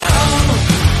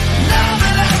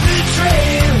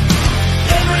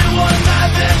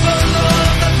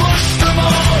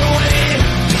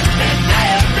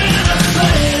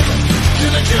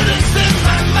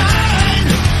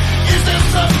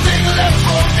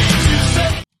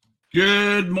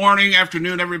Good morning,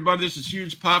 afternoon, everybody. This is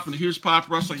Huge Pop from the Huge Pop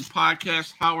Wrestling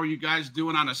Podcast. How are you guys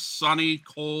doing on a sunny,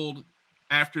 cold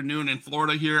afternoon in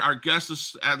Florida here? Our guest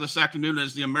this afternoon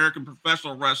is the American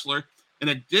professional wrestler. In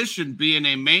addition, being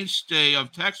a mainstay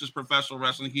of Texas professional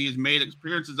wrestling, he has made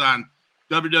appearances on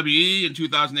WWE in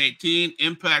 2018,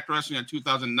 Impact Wrestling in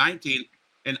 2019,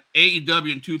 and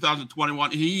AEW in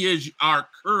 2021. He is our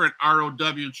current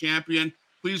ROW champion.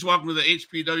 Please welcome to the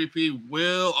HPWP,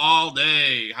 Will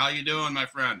AllDay. How you doing, my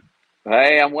friend?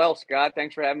 Hey, I'm well, Scott.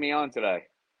 Thanks for having me on today.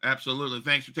 Absolutely.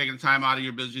 Thanks for taking the time out of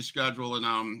your busy schedule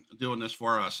and doing this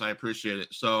for us. I appreciate it.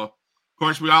 So, of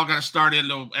course, we all got to start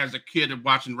into as a kid of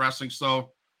watching wrestling.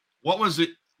 So, what was it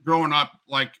growing up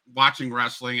like watching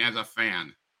wrestling as a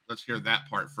fan? Let's hear that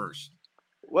part first.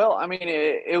 Well, I mean,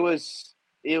 it was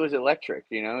electric,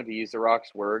 to use the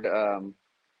Rock's word.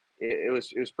 It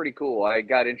was pretty cool. I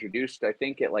got introduced, I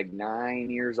think, at like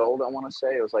 9 years old. I want to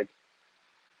say it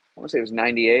was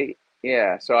 98.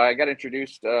 Yeah, so I got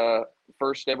introduced.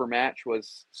 First ever match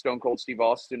was Stone Cold Steve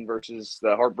Austin versus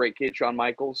the Heartbreak Kid Shawn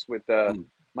Michaels with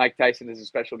Mike Tyson as a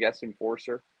special guest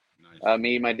enforcer. Nice.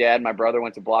 Me, my dad, my brother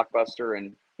went to Blockbuster,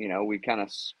 and we kind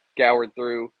of scoured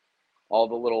through all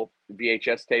the little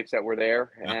VHS tapes that were there,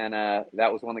 Yeah. and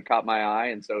that was one that caught my eye,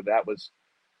 and so that was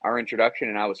our introduction,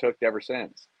 and I was hooked ever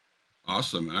since.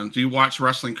 Awesome. And do you watch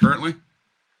wrestling currently?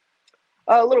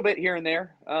 A little bit here and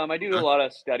there. I do a Okay. lot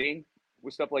of studying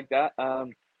with stuff like that.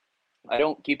 I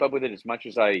don't keep up with it as much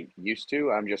as I used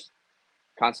to. I'm just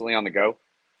constantly on the go,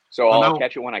 so So I'll now,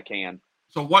 catch it when I can.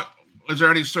 so what is there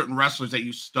any certain wrestlers that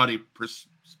you study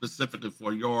specifically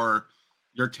for your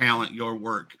talent, your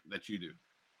work that you do?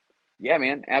 Yeah,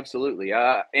 man, absolutely.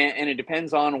 And it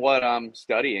depends on what I'm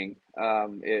studying.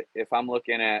 If I'm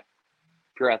looking at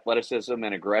pure athleticism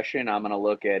and aggression, I'm going to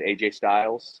look at AJ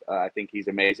Styles. I think he's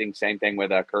amazing. Same thing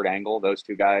with Kurt Angle. Those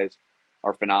two guys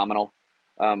are phenomenal.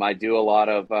 I do a lot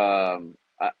of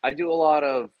I do a lot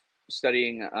of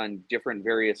studying on different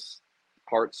various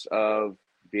parts of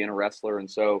being a wrestler,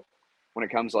 and so when it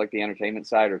comes to like the entertainment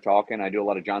side or talking, I do a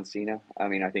lot of John Cena. I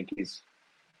mean, I think he's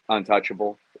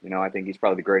untouchable. I think he's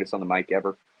probably the greatest on the mic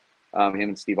ever. Him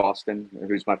and Steve Austin,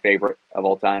 who's my favorite of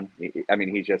all time. I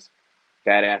mean, he's just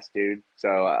badass dude.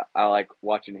 So I like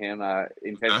watching him. Okay.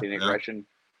 Intensity and Yeah, aggression,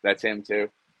 that's him too.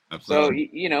 So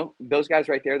absolutely. those guys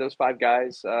right there, those five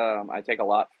guys, I take a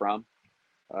lot from.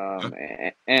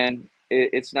 Okay. And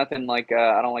it's nothing like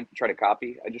I don't like to try to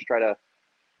copy. I just try to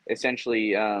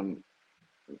essentially, I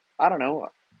don't know.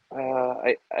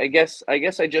 I guess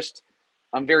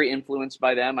I'm very influenced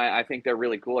by them. I think they're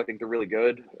really cool. I think they're really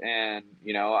good, and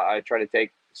I try to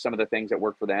take some of the things that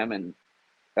work for them and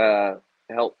uh,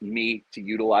 help me to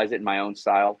utilize it in my own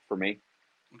style for me.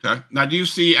 Okay. Now, do you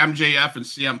see MJF and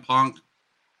CM Punk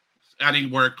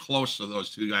anywhere close to those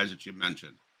two guys that you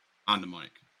mentioned on the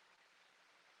mic?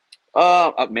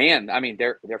 Man, I mean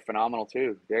they're phenomenal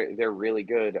too. They're really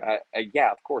good.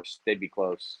 Yeah, of course they'd be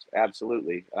close.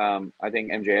 Absolutely. I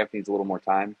think MJF needs a little more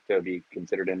time to be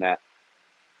considered in that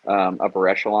upper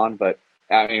echelon. But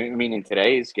I mean, in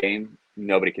today's game,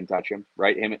 nobody can touch him,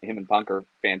 right? Him and Punk are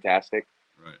fantastic.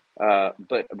 Right.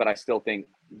 But I still think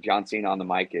John Cena on the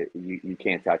mic, you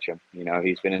can't touch him.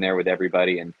 He's been in there with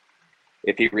everybody, and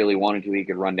if he really wanted to, he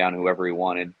could run down whoever he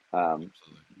wanted. Absolutely.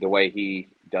 The way he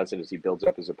does it is he builds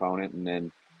up his opponent, and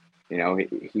then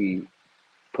he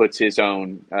puts his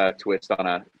own twist on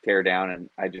a tear down, and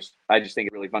I just think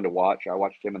it's really fun to watch. I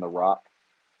watched him and The Rock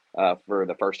for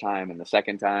the first time and the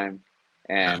second time,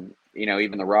 Yeah. and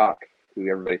even The Rock, who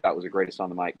everybody thought was the greatest on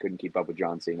the mic, couldn't keep up with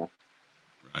John Cena.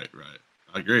 Right. Right.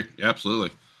 I agree. Yeah,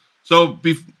 absolutely. So,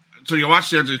 so you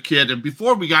watched it as a kid, and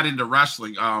before we got into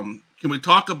wrestling, can we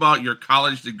talk about your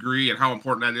college degree and how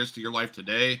important that is to your life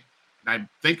today? And I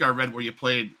think I read where you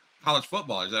played college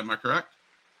football. Is that am I correct?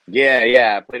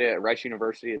 Yeah. I played at Rice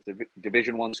University. It's a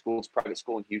Division I school. It's a private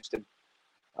school in Houston.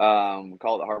 We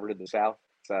call it the Harvard of the South.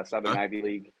 It's a Southern Okay. Ivy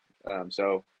League.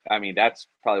 So I mean, that's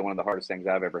probably one of the hardest things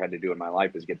I've ever had to do in my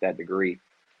life is get that degree.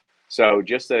 So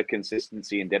just the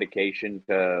consistency and dedication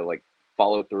to like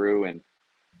follow through and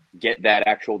get that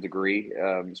actual degree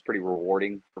is pretty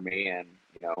rewarding for me. And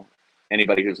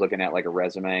anybody who's looking at like a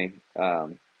resume,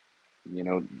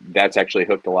 that's actually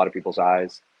hooked a lot of people's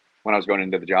eyes when I was going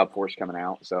into the job force coming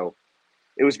out. So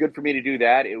it was good for me to do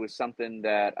that. It was something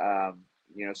that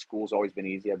school's always been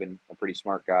easy. I've been a pretty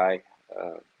smart guy.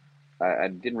 I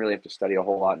didn't really have to study a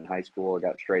whole lot in high school. I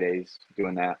got straight A's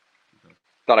doing that. Okay.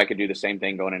 Thought I could do the same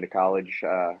thing going into college,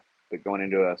 but going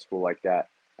into a school like that,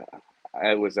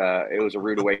 it was a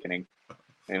rude awakening.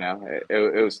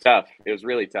 It was tough. It was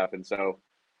really tough, and so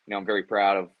I'm very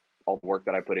proud of all the work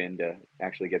that I put in to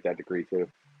actually get that degree too.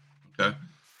 Okay.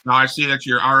 Now I see that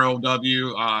your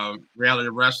ROW, Reality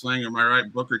Wrestling, am I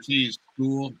right? Booker T's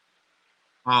cool.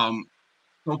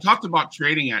 So talked about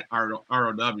training at ROW.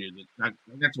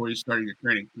 That's where you started your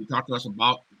training. Can you talk to us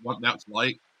about what that's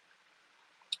like?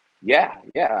 Yeah,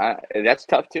 yeah, that's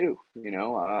tough too.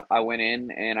 I went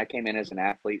in and I came in as an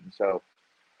athlete, and so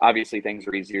obviously things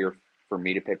are easier for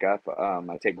me to pick up.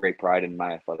 I take great pride in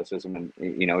my athleticism, and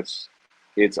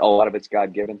it's a lot of it's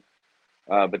God given,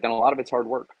 but then a lot of it's hard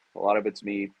work. A lot of it's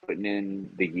me putting in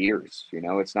the years.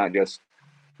 It's not just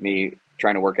me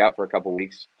trying to work out for a couple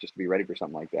weeks just to be ready for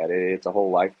something like that. It's a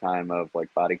whole lifetime of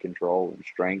like body control and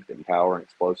strength and power and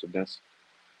explosiveness.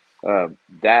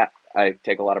 That I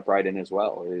take a lot of pride in as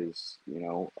well.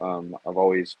 I've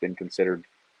always been considered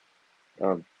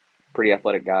a pretty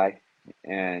athletic guy,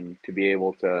 and to be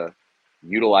able to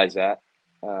utilize that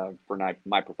for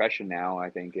my profession now, I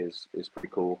think is pretty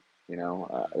cool.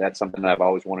 That's something that I've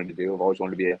always wanted to do. I've always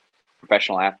wanted to be a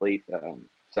professional athlete.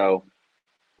 So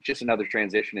just another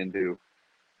transition into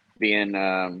being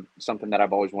something that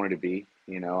I've always wanted to be.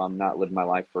 I'm not living my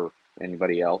life for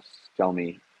anybody else telling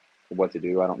me what to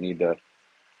do. I don't need to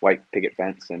white picket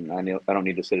fence, and I don't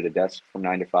need to sit at a desk from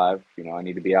 9 to 5. I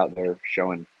need to be out there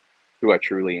showing who I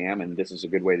truly am, and this is a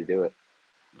good way to do it.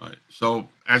 Right. So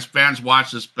as fans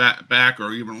watch this back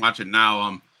or even watch it now,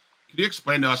 can you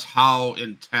explain to us how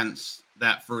intense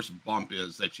that first bump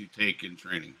is that you take in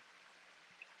training?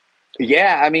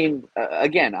 Yeah, I mean,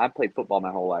 again, I played football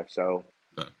my whole life, so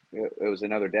Okay. it was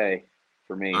another day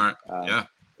for me. All right.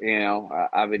 Yeah.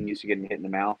 I've been used to getting hit in the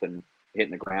mouth and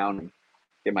hitting the ground and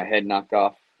get my head knocked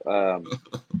off.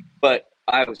 But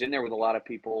I was in there with a lot of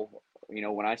people,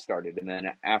 when I started, and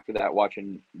then after that,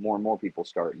 watching more and more people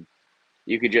starting,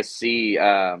 you could just see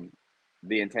the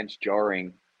intense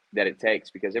jarring that it takes,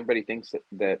 because everybody thinks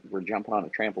that we're jumping on a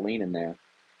trampoline in there,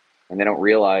 and they don't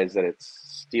realize that it's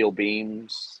steel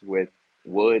beams with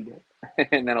wood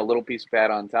and then a little piece of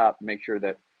pad on top to make sure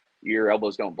that your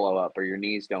elbows don't blow up or your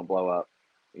knees don't blow up.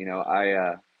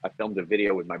 I filmed a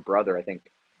video with my brother, I think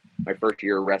my first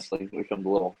year of wrestling. We filmed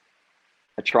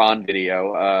a Tron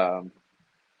video,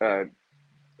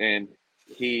 and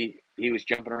he was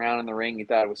jumping around in the ring. He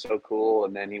thought it was so cool,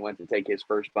 and then he went to take his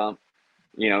first bump,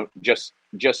 just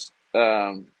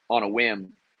on a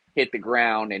whim, hit the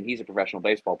ground, and he's a professional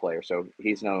baseball player, so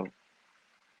he's no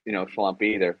schlump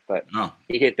either. But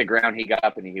he hit the ground, he got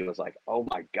up, and he was like, "Oh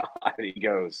my god!" He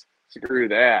goes, "Screw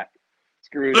that,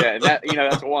 And that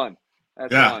that's one.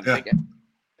 That's one. Yeah.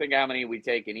 Think how many we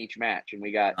take in each match, and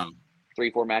we got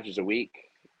 3-4 matches a week,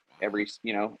 every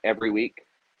week.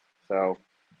 So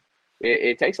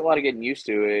it takes a lot of getting used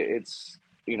to. It's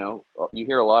you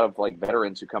hear a lot of like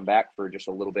veterans who come back for just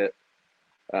a little bit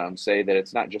say that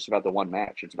it's not just about the one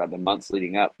match; it's about the months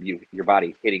leading up. Your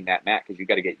body hitting that mat, because you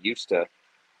got to get used to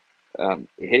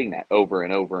hitting that over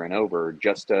and over and over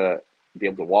just to be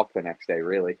able to walk the next day.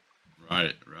 Really.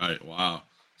 Right. Wow.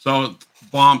 So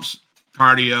bumps,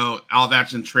 cardio, all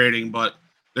that's in training, but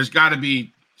there's got to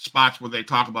be spots where they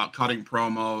talk about cutting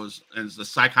promos and the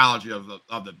psychology of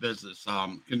the business.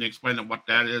 Can you explain what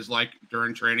that is like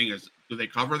during training? Do they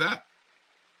cover that?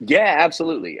 Yeah,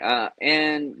 absolutely.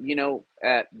 And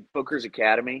at Booker's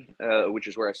Academy, which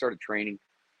is where I started training,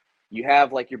 you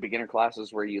have like your beginner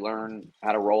classes where you learn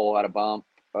how to roll, how to bump,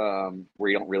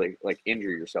 where you don't really like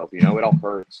injure yourself. It all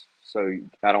hurts. So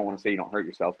I don't want to say you don't hurt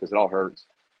yourself, because it all hurts.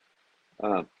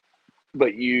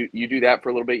 But you do that for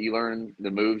a little bit. You learn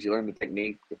the moves, you learn the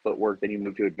technique, the footwork. Then you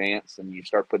move to advance, and you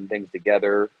start putting things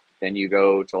together. Then you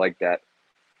go to like that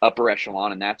upper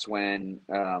echelon, and that's when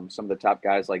some of the top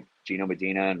guys like Gino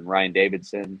Medina and Ryan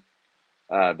Davidson,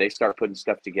 they start putting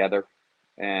stuff together,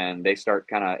 and they start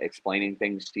kind of explaining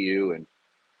things to you and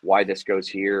why this goes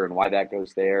here and why that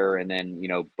goes there. And then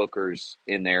Booker's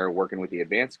in there working with the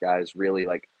advanced guys. Really,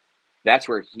 like, that's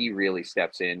where he really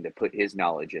steps in to put his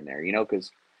knowledge in there,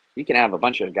 because you can have a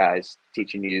bunch of guys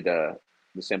teaching you the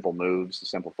simple moves, the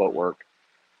simple footwork.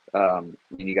 And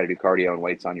you got to do cardio and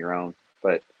weights on your own.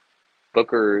 But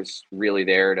Booker's really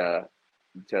there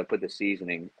to put the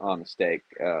seasoning on the steak,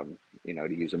 to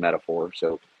use a metaphor.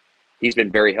 So he's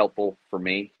been very helpful for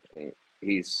me.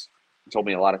 He's told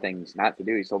me a lot of things not to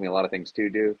do. He's told me a lot of things to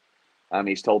do.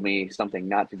 He's told me something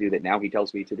not to do that now he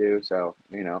tells me to do. So,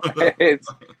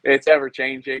 it's ever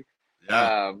changing.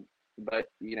 Yeah. But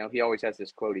he always has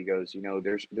this quote. He goes,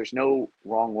 there's no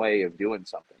wrong way of doing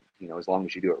something, as long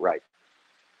as you do it right.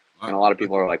 And a lot of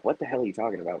people are like, "What the hell are you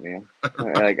talking about, man?"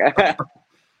 Like,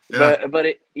 but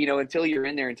it, until you're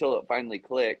in there, until it finally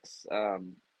clicks,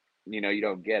 you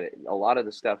don't get it. A lot of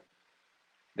the stuff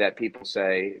that people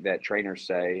say, that trainers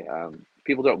say,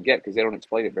 people don't get because they don't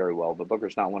explain it very well. But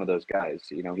Booker's not one of those guys.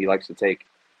 He likes to take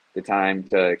the time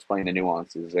to explain the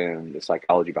nuances and the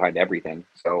psychology behind everything.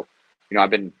 So, I've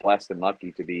been blessed and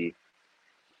lucky to be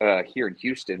here in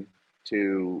Houston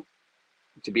to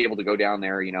be able to go down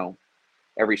there,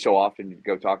 every so often to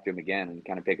go talk to him again and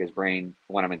kind of pick his brain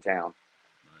when I'm in town.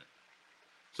 Right.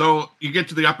 So you get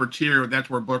to the upper tier, that's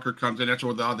where Booker comes in. That's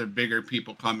where the other bigger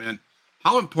people come in.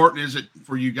 How important is it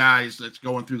for you guys that's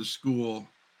going through the school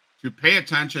to pay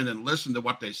attention and listen to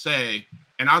what they say,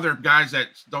 and other guys that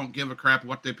don't give a crap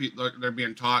what they're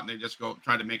being taught and they just go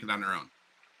try to make it on their own?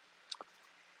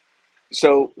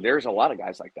 So there's a lot of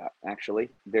guys like that, actually.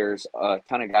 There's a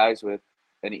ton of guys with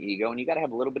an ego, and you got to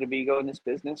have a little bit of ego in this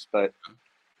business, but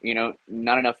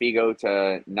not enough ego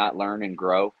to not learn and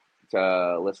grow,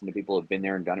 to listen to people who've been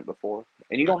there and done it before.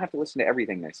 And you don't have to listen to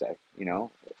everything they say,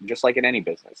 just like in any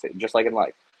business, just like in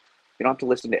life. You don't have to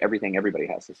listen to everything everybody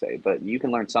has to say, but you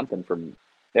can learn something from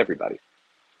everybody.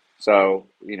 So,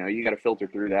 you got to filter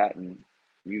through that, and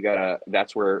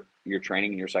that's where your training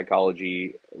and your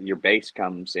psychology, your base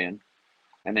comes in.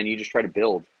 And then you just try to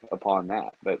build upon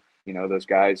that. But, those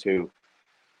guys who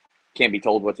can't be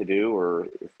told what to do or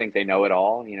think they know it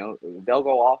all, they'll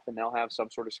go off and they'll have some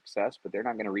sort of success, but they're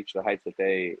not going to reach the heights that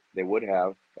they would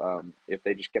have if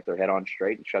they just kept their head on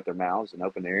straight and shut their mouths and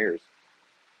open their ears.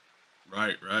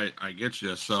 Right. I get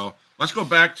you. So let's go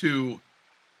back to,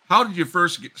 how did you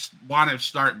first want to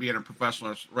start being a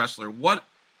professional wrestler? What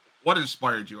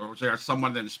inspired you, or was there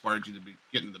someone that inspired you to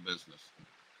get into the business?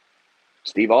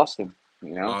 Steve Austin.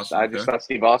 Awesome. I just thought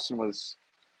Steve Austin was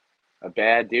a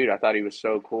bad dude. I thought he was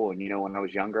so cool. And, when I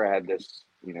was younger, I had this,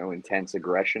 intense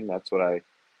aggression. That's what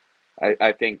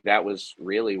I think that was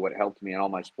really what helped me in all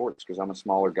my sports, because I'm a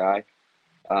smaller guy.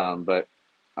 But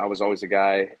I was always a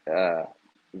guy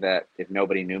that if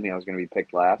nobody knew me, I was going to be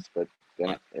picked last. But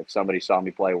then if somebody saw me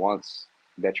play once,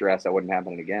 bet your ass that wouldn't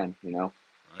happen again.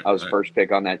 I was first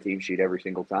pick on that team sheet every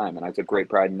single time. And I took great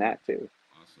pride in that too.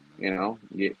 Awesome,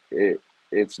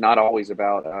 it's not always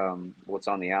about what's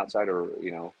on the outside or,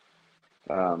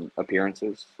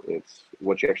 appearances. It's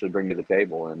what you actually bring to the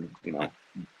table. And,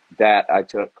 that I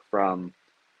took from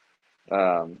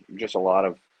just a lot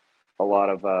of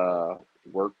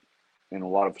work and a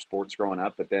lot of sports growing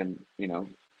up. But then,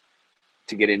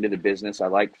 to get into the business, I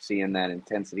liked seeing that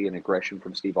intensity and aggression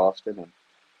from Steve Austin.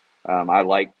 And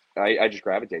I just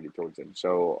gravitated towards him.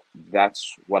 So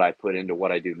that's what I put into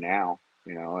what I do now.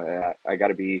 I got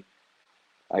to be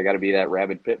that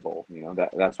rabid pit bull.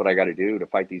 That's what I got to do to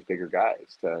fight these bigger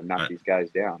guys, to knock these guys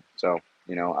down. So,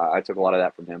 I took a lot of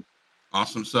that from him.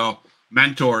 Awesome. So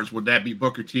mentors, would that be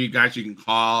Booker T, guys you can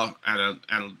call at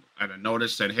a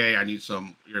notice, said, hey, I need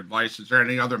your advice? Is there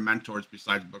any other mentors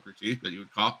besides Booker T that you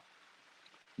would call?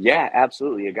 Yeah,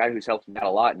 absolutely. A guy who's helped me out a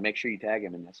lot, and make sure you tag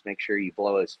him in this. Make sure you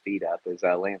blow his feet up, is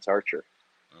Lance Archer.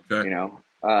 Okay.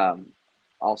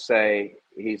 I'll say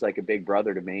he's like a big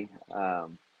brother to me.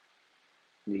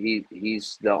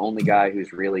 He's the only guy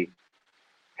who's really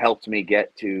helped me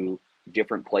get to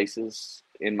different places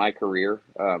in my career.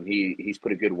 He's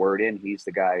put a good word in. He's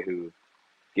the guy who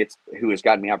has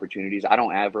gotten me opportunities. I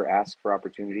don't ever ask for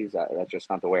opportunities. That's just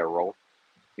not the way I roll.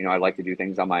 I like to do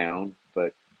things on my own,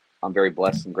 but I'm very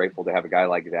blessed and grateful to have a guy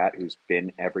like that who's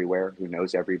been everywhere, who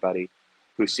knows everybody,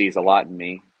 who sees a lot in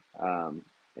me.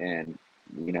 And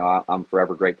I'm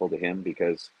forever grateful to him,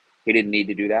 because he didn't need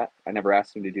to do that. I never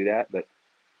asked him to do that, but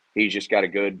he's just got a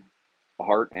good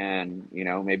heart, and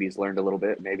maybe he's learned a little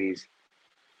bit. Maybe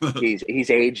he's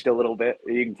aged a little bit.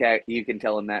 You can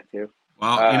tell him that too.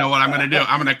 Well, you know what I'm going to do?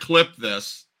 I'm going to clip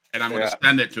this and I'm going to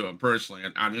send it to him personally,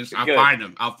 and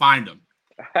I'll find him.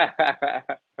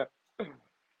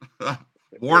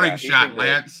 Warning shot,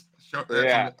 Lance.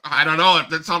 I don't know if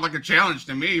that sounds like a challenge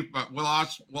to me, but we'll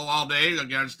AllDay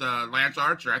against Lance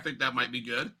Archer. I think that might be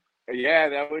good. Yeah,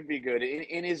 that would be good.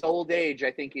 In his old age,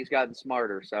 I think he's gotten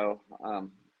smarter. So, all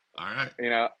right.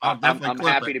 I'm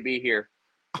happy to be here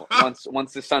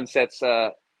once the sun sets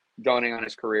dawning on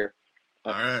his career.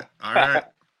 All right.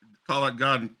 Call it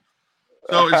gun.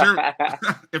 So, is there,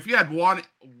 if you had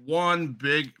one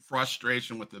big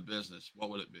frustration with the business, what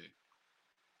would it be?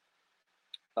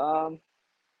 Oh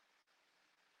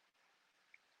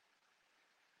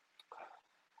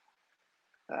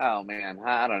man,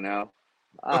 I don't know.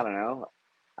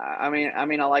 I mean,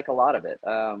 I like a lot of it.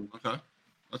 Okay,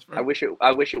 that's fair. I wish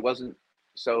it wasn't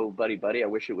so buddy. I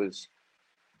wish it was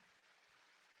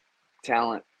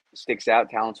talent sticks out.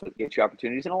 Talent's what gets you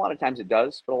opportunities, and a lot of times it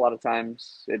does, but a lot of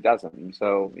times it doesn't. And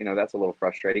so, that's a little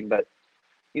frustrating. But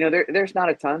there's not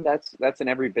a ton. That's in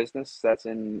every business. That's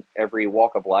in every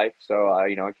walk of life. So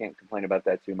I can't complain about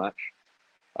that too much.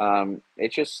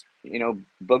 It's just,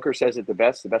 Booker says it the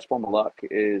best form of luck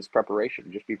is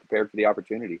preparation. Just be prepared for the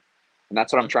opportunity. And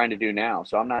that's what I'm trying to do now.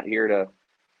 So I'm not here to,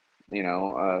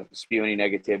 spew any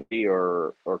negativity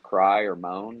or cry or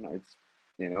moan. It's,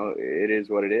 it is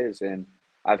what it is. And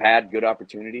I've had good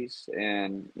opportunities,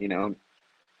 and,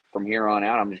 from here on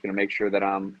out, I'm just going to make sure that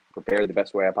I'm prepared the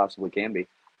best way I possibly can be.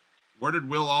 Where did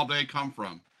Will AllDay come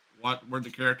from? Where'd the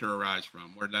character arise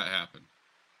from? Where'd that happen?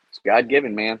 It's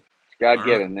God-given, man. It's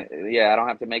God-given. Right. Yeah, I don't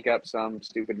have to make up some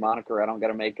stupid moniker. I don't got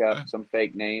to make up some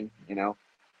fake name,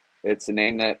 It's the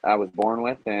name that I was born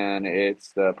with, and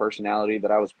it's the personality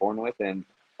that I was born with, and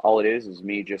all it is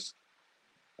me just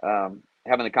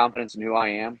having the confidence in who I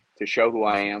am to show who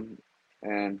I am,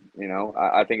 and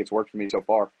I think it's worked for me so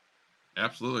far.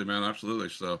 Absolutely, man, absolutely.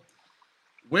 So,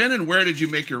 when and where did you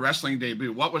make your wrestling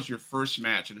debut? What was your first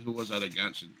match, and who was that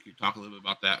against? And can you talk a little bit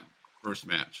about that first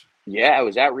match? Yeah, I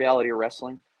was at Reality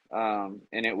Wrestling, and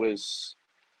it was,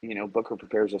 Booker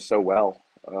prepares us so well.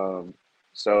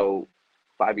 So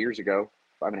 5 years ago,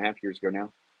 5.5 years ago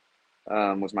now,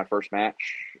 was my first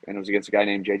match, and it was against a guy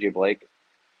named JJ Blake.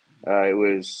 It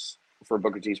was for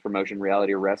Booker T's promotion,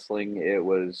 Reality Wrestling. It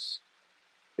was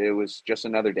just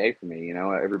another day for me.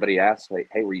 Everybody asked, like,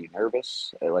 "Hey, were you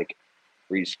nervous?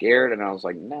 Were you scared?" And I was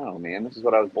like, "No, man, this is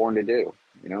what I was born to do."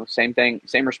 Same thing,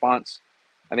 same response.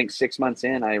 I think 6 months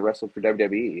in, I wrestled for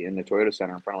WWE in the Toyota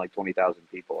Center in front of like 20,000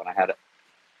 people, and I had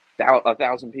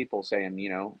 1,000 people saying,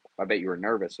 "I bet you were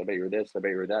nervous. I bet you were this. I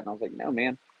bet you were that." And I was like, "No,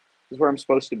 man, this is where I'm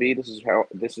supposed to be. This is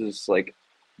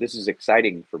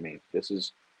exciting for me. This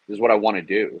is what I want to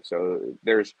do." So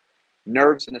there's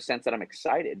nerves in the sense that I'm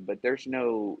excited, but there's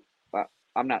no,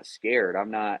 I'm not scared.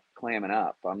 I'm not clamming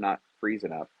up. I'm not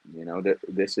freezing up.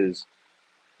 This is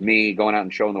me going out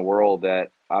and showing the world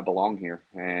that I belong here,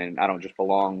 and I don't just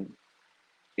belong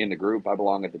in the group. I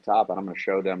belong at the top, and I'm going to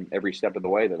show them every step of the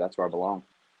way that that's where I belong.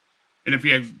 And if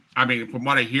you have, from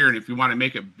what I hear, and if you want to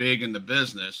make it big in the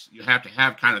business, you have to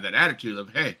have kind of that attitude of,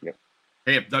 hey,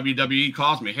 hey, if WWE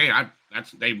calls me, hey,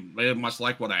 they must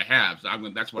like what I have. So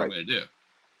that's what I'm going to do.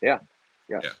 Yeah.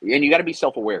 And you got to be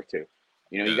self-aware too.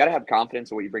 You got to have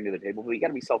confidence in what you bring to the table, but you got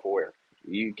to be self-aware.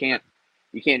 You can't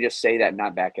just say that and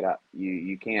not back it up.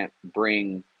 You can't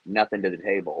bring nothing to the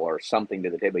table or something to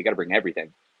the table. You got to bring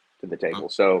everything to the table.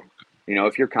 So,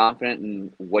 if you're confident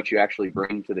in what you actually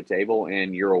bring to the table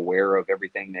and you're aware of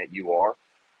everything that you are,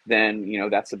 then,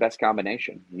 that's the best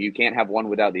combination. You can't have one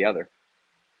without the other.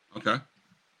 Okay.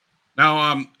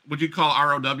 Now, would you call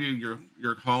ROW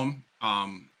your home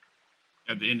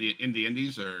at in the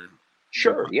Indies, or?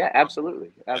 Sure. Yeah,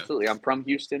 absolutely. Absolutely. Yeah. I'm from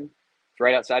Houston. It's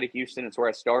right outside of Houston. It's where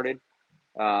I started.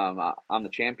 I'm the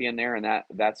champion there, and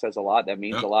that says a lot. That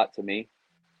means a lot to me.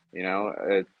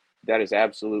 That is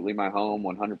absolutely my home,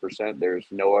 100%. There's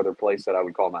no other place that I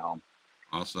would call my home.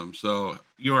 Awesome. So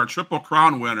you're a Triple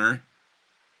Crown winner.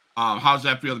 How's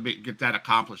that feel to get that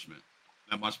accomplishment?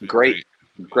 That must be great.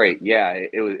 Great. Yeah,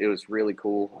 it was really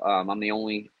cool. I'm the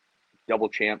only double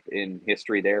champ in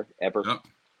history there ever. Yep.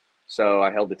 So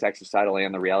I held the Texas title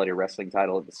and the Reality Wrestling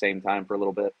title at the same time for a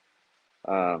little bit.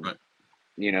 Right.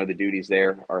 The duties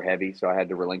there are heavy, so I had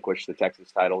to relinquish the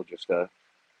Texas title just to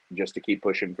keep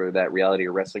pushing for that Reality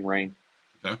Wrestling reign.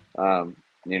 Okay.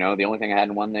 The only thing I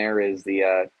hadn't won there is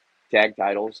the tag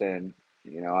titles, and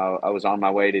I was on my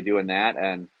way to doing that,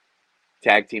 and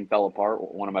tag team fell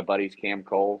apart. One of my buddies, Cam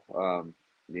Cole,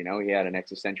 he had an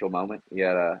existential moment. He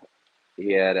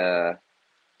had a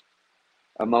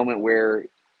moment where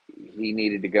he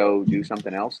needed to go do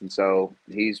something else, and so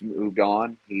he's moved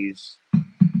on. He's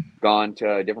gone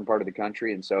to a different part of the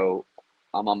country, and so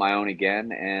I'm on my own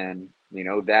again, and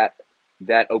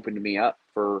that opened me up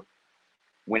for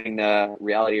winning the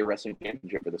Reality Wrestling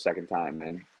Championship for the second time.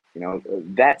 And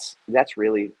that's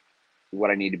really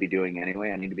what I need to be doing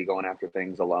anyway. I need to be going after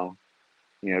things alone,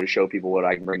 to show people what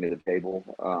I can bring to the table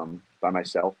by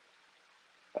myself.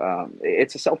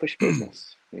 It's a selfish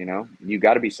business. You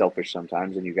got to be selfish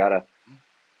sometimes, and you got to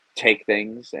take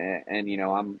things,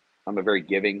 and I'm a very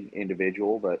giving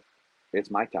individual, but it's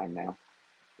my time now.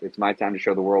 It's my time to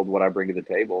show the world what I bring to the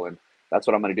table, and that's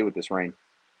what I'm going to do with this reign.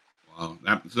 Wow,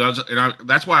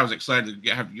 that's why I was excited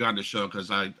to have you on the show,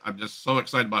 because I'm just so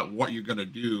excited about what you're going to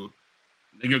do.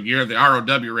 You're the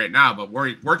ROW right now, but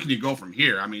where can you go from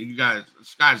here? I mean, you guys, the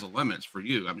sky's the limits for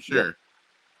you, I'm sure.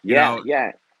 Yeah.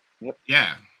 Yep.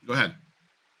 Yeah. Go ahead.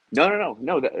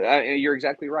 No. You're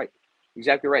exactly right.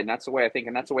 Exactly right, and that's the way I think,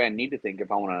 and that's the way I need to think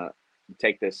if I want to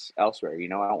take this elsewhere. I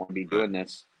don't want to be doing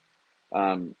this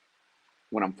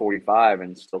when I'm 45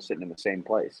 and still sitting in the same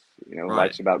place.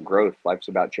 Life's about growth. Life's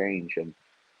about change, and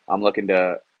I'm looking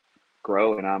to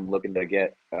grow, and I'm looking to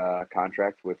get a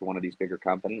contract with one of these bigger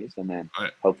companies, and then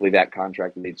Right. hopefully that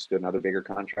contract leads to another bigger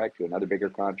contract, to another bigger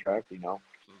contract. You know,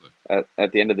 Absolutely.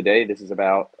 at the end of the day, this is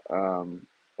about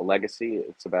a legacy.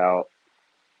 It's about,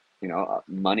 you know,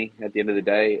 money. At the end of the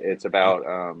day, it's about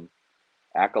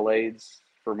accolades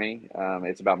for me.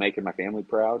 It's about making my family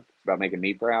proud. It's about making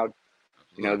me proud.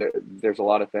 You know, Absolutely. there's a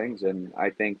lot of things, and I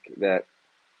think that,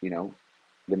 you know,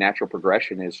 the natural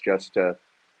progression is just to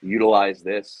utilize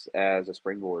this as a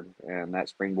springboard. And that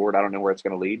springboard, I don't know where it's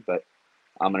going to lead, but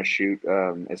I'm going to shoot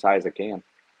as high as I can.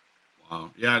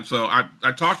 Wow. Yeah. So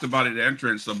I talked about it at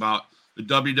entrance about the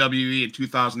WWE in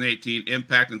 2018,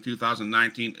 Impact in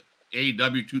 2019,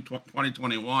 AEW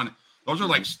 2021. Those are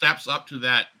like Mhm. steps up to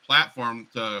that platform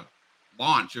to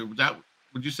launch.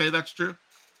 Would you say that's true?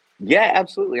 Yeah,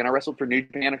 absolutely. And I wrestled for New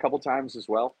Japan a couple times as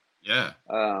well. Yeah.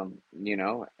 You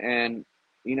know, and,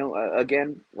 you know,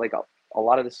 again, like a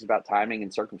lot of this is about timing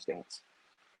and circumstance.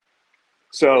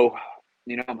 So,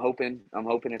 you know, I'm hoping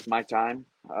it's my time.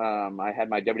 I had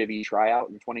my WWE tryout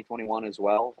in 2021 as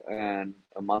well, and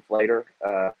a month later,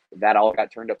 that all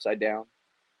got turned upside down.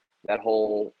 That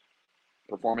whole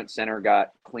performance center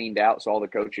got cleaned out, so all the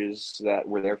coaches that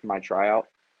were there for my tryout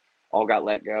all got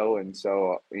let go, and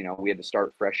so, you know, we had to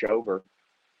start fresh over,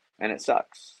 and it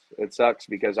sucks. It sucks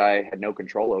because I had no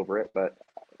control over it, but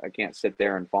I can't sit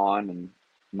there and fawn and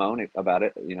moan about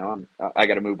it. You know, I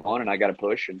got to move on, and I got to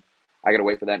push, and I got to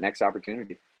wait for that next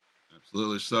opportunity.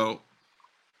 Absolutely. So,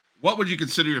 what would you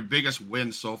consider your biggest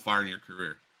win so far in your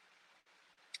career?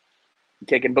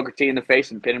 Kicking Booker T in the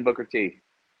face and pinning Booker T. You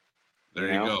There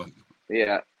you know,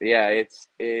 go. yeah,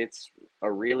 it's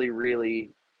a really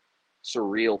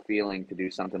surreal feeling to do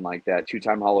something like that.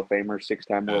 2-time Hall of Famer,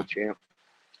 6-time Yeah. world champ.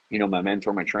 You know, my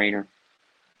mentor, my trainer.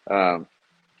 Um,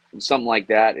 Something like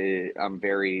that, I'm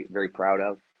very proud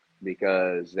of,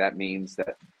 because that means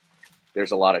that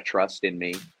there's a lot of trust in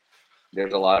me.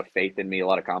 There's a lot of faith in me, a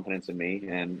lot of confidence in me,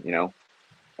 and, you know,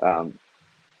 um,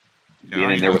 Yeah.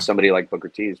 being in there with somebody like Booker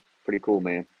T is pretty cool,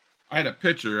 man. I had a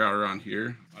picture out around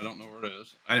here. I don't know where it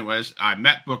is. Anyways, I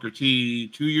met Booker T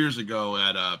 2 years ago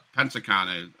at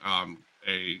Pensacon,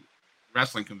 a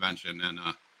wrestling convention, and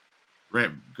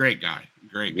great guy,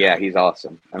 great Yeah, guy. he's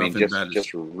awesome. I mean, Nothing bad is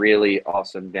just really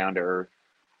awesome, down to earth,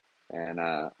 and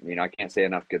you know, I can't say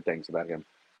enough good things about him.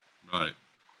 right.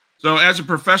 So, as a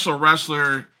professional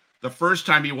wrestler, the first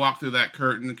time you walk through that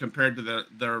curtain compared to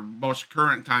the most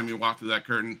current time you walk through that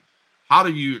curtain, how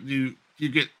do you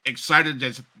get excited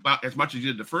as much as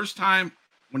you did the first time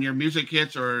when your music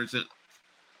hits, or does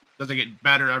it get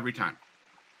better every time?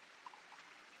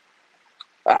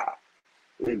 Uh,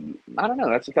 I don't know.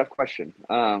 That's a tough question.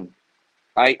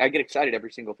 I get excited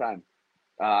every single time.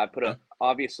 Okay.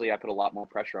 Obviously I put a lot more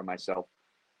pressure on myself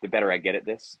the better I get at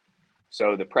this.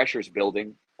 So the pressure's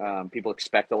building. People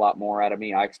expect a lot more out of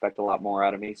me. I expect a lot more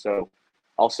out of me. So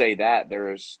I'll say that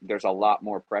there's a lot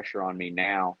more pressure on me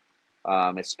now,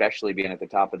 especially being at the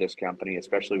top of this company,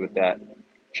 especially with that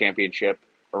championship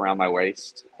around my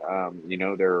waist. You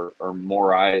know, there are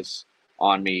more eyes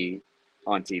on me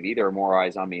on TV. There are more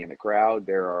eyes on me in the crowd.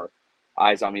 There are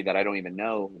eyes on me that I don't even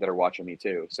know that are watching me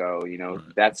too. So, you know,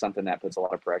 Right. that's something that puts a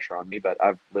lot of pressure on me, but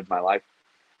I've lived my life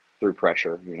through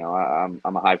pressure. You know,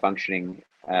 I'm a high functioning,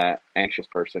 anxious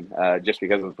person, just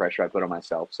because of the pressure I put on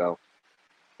myself. So,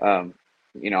 um,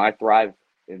 you know, I thrive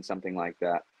in something like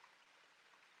that.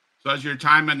 So, has your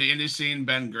time in the indie scene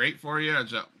been great for you?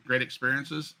 Has it great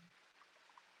experiences?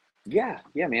 Yeah,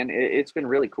 man, it's been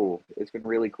really cool. It's been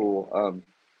really cool.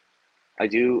 I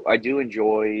do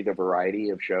enjoy the variety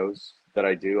of shows that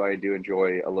I do. I do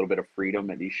enjoy a little bit of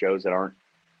freedom at these shows that aren't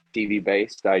TV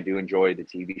based. I do enjoy the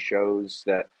TV shows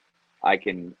that I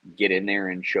can get in there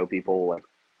and show people like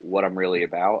what I'm really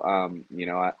about. You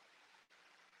know,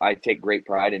 I take great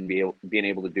pride in being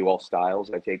able to do all styles.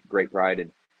 I take great pride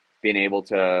in being able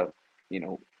to, you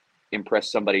know,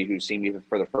 impress somebody who's seen me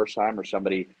for the first time, or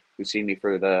somebody who's seen me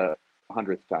for the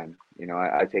 100th time. You know,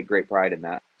 I take great pride in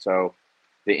that. So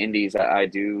the indies, I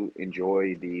do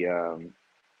enjoy the,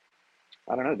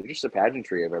 I don't know, they're just the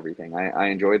pageantry of everything. I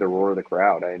enjoy the roar of the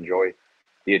crowd. I enjoy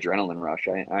the adrenaline rush.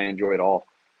 I enjoy it all.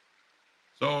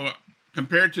 So,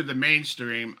 compared to the main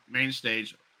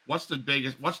stage, what's the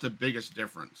biggest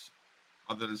difference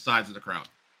other than the size of the crowd?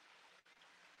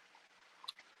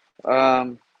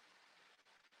 Um,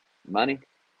 Money,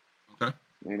 Okay,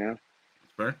 you know,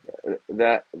 that's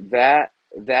fair.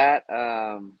 that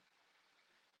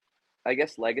I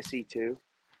guess legacy too.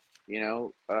 You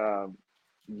know,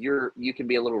 you can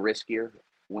be a little riskier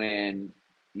when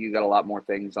you got a lot more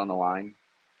things on the line,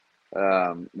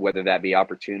 whether that be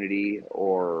opportunity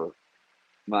or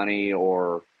money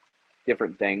or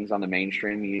different things on the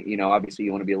mainstream. You know, obviously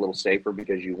you want to be a little safer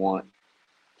because you want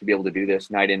to be able to do this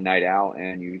night in, night out,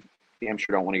 and you damn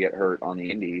sure don't want to get hurt on the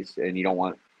indies, and you don't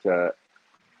want to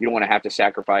have to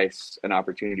sacrifice an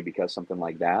opportunity because something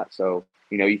like that. So,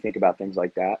 you know, you think about things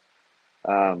like that.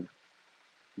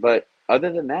 But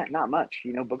other than that, not much.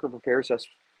 You know, Booker prepares us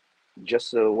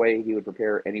just the way he would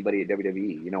prepare anybody at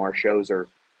WWE. You know, our shows are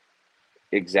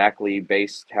exactly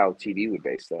based how TV would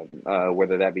base them,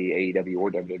 whether that be AEW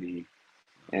or WWE,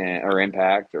 or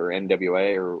Impact or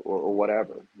NWA or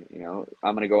whatever. You know,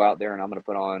 I'm going to go out there and I'm going to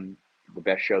put on the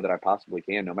best show that I possibly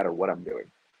can, no matter what I'm doing.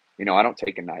 You know, I don't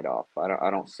take a night off. I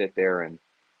don't sit there and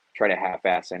try to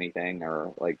half-ass anything,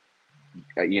 or like,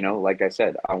 you know, like I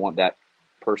said, I want that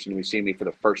person who's seen me for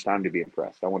the first time to be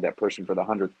impressed. I want that person for the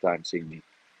 100th time seeing me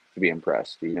to be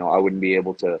impressed. You know, I wouldn't be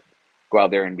able to go out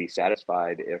there and be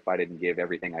satisfied if I didn't give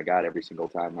everything I got every single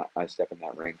time I step in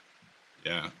that ring.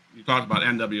 Yeah, you talked about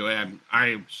NWA.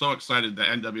 I'm so excited that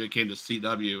NWA came to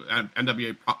CW and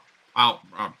NWA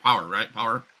Power, right?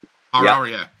 Power Yeah. Hour,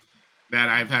 yeah. That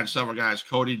I've had several guys,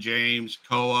 Cody James,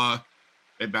 Koa.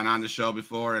 They've been on the show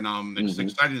before, and it's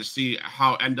exciting to see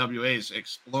how NWA is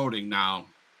exploding now.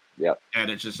 Yep.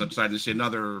 And it's just exciting to see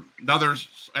another.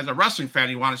 As a wrestling fan,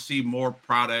 you want to see more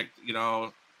product. You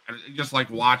know, just like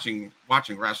watching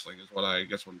wrestling is what I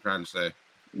guess what I'm trying to say.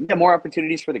 Yeah, more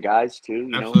opportunities for the guys too.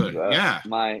 You Absolutely. know, Yeah.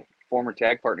 My former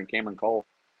tag partner Cameron Cole,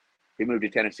 he moved to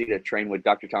Tennessee to train with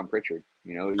Dr. Tom Pritchard.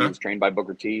 You know, he was trained by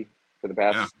Booker T for the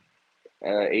past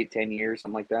 8-10 years,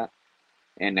 something like that.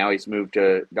 And now he's moved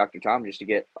to Dr. Tom just to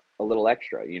get a little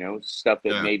extra, you know, stuff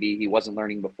that maybe he wasn't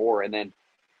learning before. And then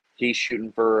he's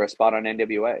shooting for a spot on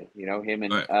NWA. You know, him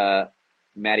and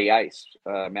Matty Ice,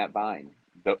 Matt Vine,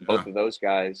 both of those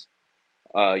guys.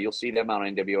 You'll see them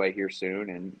on NWA here soon,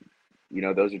 and you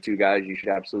know, those are two guys you should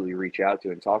absolutely reach out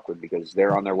to and talk with because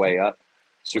they're on their way up.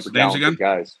 Super talented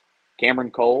guys.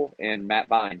 Cameron Cole and Matt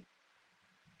Vine.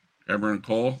 Cameron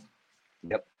Cole?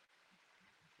 Yep.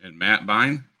 And Matt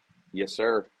Vine? Yes,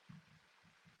 sir.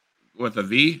 With a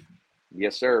V?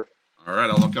 Yes, sir. All right,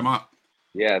 I'll look them up.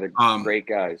 Yeah, they're great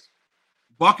guys.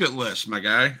 Bucket list, my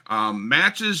guy.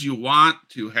 Matches you want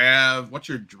to have. What's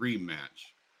your dream match?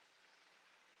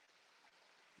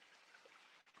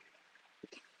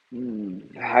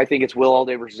 I think it's Will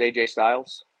AllDay versus AJ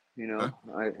Styles. You know,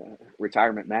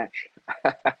 retirement match.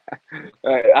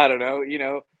 I don't know. You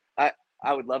know,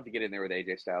 I would love to get in there with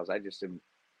AJ Styles. I just am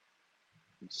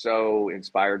so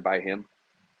inspired by him.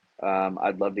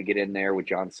 I'd love to get in there with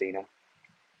John Cena.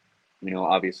 You know,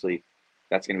 obviously,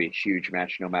 that's going to be a huge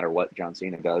match no matter what John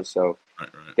Cena does. So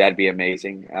that'd be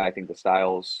amazing. I think the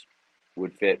styles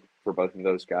would fit for both of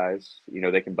those guys. You know,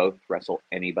 they can both wrestle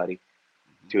anybody.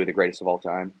 Two of the greatest of all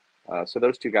time. So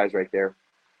those two guys right there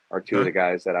are two of the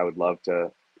guys that I would love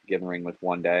to get in the ring with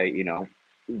one day. You know,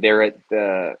 they're at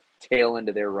the tail end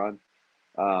of their run.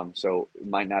 So it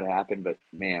might not happen, but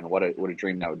man, what a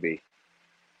dream that would be.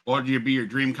 What would be your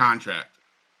dream contract?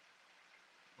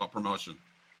 What promotion?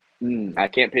 I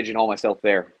can't pigeonhole myself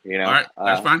there, you know. All right,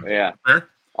 that's fine. Yeah. Fair.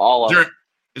 All of it.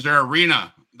 Is there an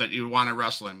arena that you want to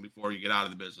wrestle in before you get out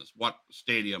of the business? What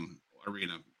stadium,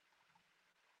 arena?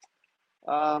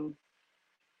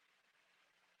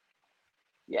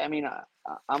 Yeah, I mean,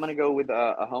 I'm going to go with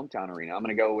a hometown arena. I'm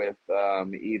going to go with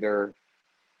either,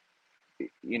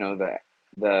 you know,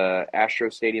 the Astro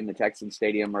Stadium, the Texans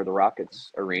Stadium, or the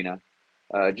Rockets Arena,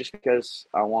 just because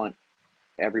I want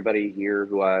everybody here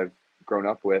who I've grown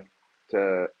up with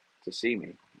to see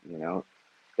me. You know,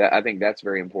 that I think that's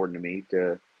very important to me,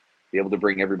 to be able to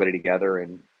bring everybody together,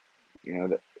 and you know,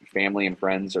 that family and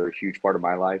friends are a huge part of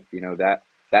my life. You know,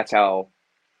 that's how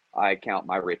I count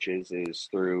my riches, is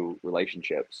through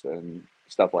relationships and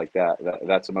stuff like that.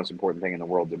 That's the most important thing in the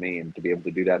world to me, and to be able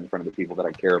to do that in front of the people that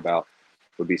I care about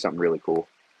would be something really cool.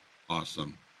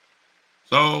 Awesome.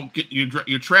 So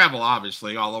you travel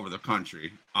obviously all over the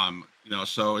country. You know,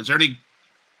 so is there any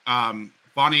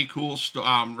funny, cool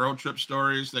road trip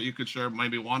stories that you could share?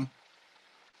 Maybe one.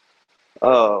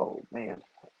 Oh man.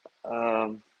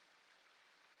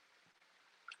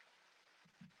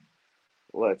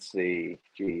 Let's see.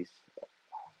 Jeez.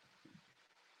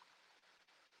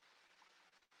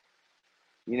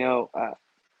 You know,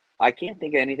 I can't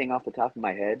think of anything off the top of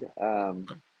my head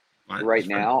right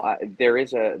now. There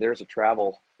is a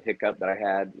travel hiccup that I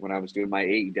had when I was doing my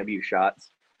AEW shots.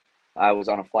 I was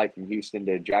on a flight from Houston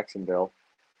to Jacksonville.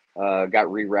 Got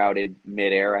rerouted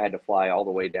midair. I had to fly all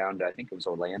the way down to, I think it was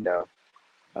Orlando.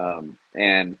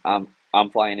 And I'm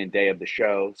flying in day of the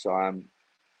show, so I'm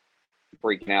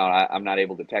freaking out. I'm not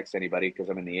able to text anybody because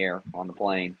I'm in the air on the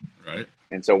plane. Right.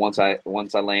 And so once I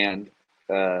land,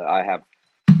 I have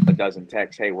dozen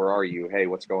texts. Hey, where are you? Hey,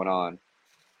 what's going on?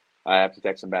 I have to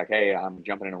text them back. Hey, I'm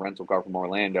jumping in a rental car from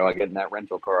Orlando. I get in that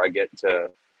rental car. I get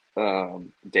to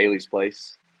Daly's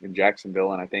place in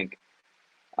Jacksonville, and I think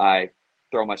I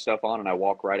throw my stuff on and I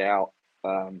walk right out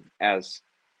as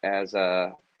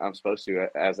I'm supposed to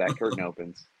as that curtain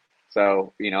opens.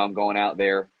 So, I'm going out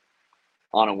there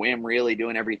on a whim, really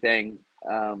doing everything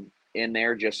in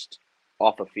there just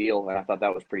off a feel. And I thought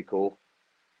that was pretty cool,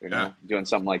 doing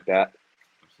something like that.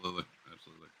 Absolutely.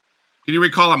 Absolutely. Can you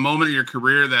recall a moment in your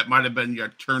career that might have been your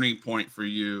turning point for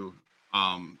you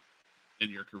in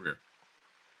your career?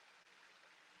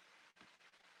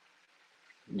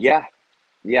 Yeah.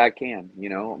 Yeah, I can.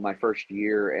 My first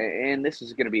year, and this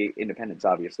is going to be independence,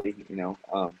 obviously.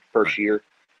 First year,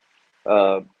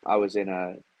 I was in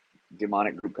a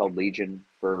demonic group called Legion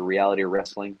for reality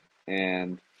wrestling,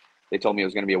 and they told me it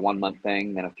was going to be a 1 month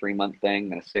thing, then a 3 month thing,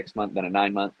 then a 6 month, then a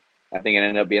 9 month. I think it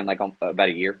ended up being like about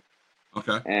a year.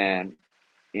 Okay. And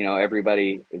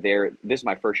everybody there. This is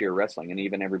my first year of wrestling, and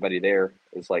even everybody there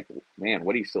is like, "Man,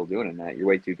 what are you still doing in that? You're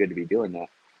way too good to be doing that."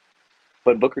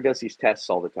 But Booker does these tests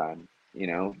all the time.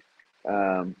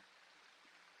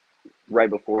 Right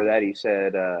before that, he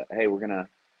said, "Hey, we're gonna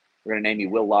name you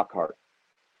Will Lockhart.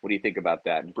 What do you think about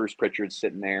that?" And Bruce Pritchard's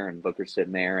sitting there, and Booker's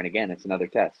sitting there, and again, it's another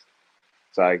test.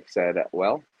 So I said,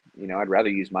 "Well, I'd rather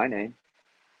use my name."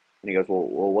 And he goes,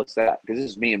 "Well, what's that?" Because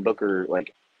this is me and Booker,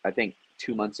 like I think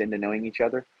 2 months into knowing each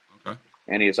other. Okay.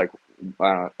 And he was like,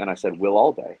 and I said, "Will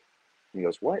AllDay." And he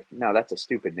goes, "What? No, that's a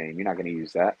stupid name. You're not going to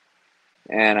use that."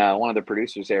 And one of the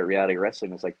producers there at Reality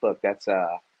Wrestling was like, "Book, that's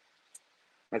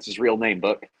his real name,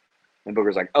 Book." And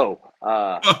Booker's like, "Oh,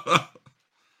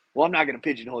 well, I'm not going to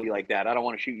pigeonhole you like that. I don't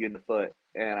want to shoot you in the foot."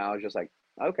 And I was just like,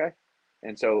 "Okay."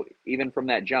 And so even from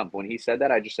that jump, when he said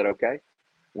that, I just said, "Okay,"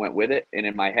 went with it. And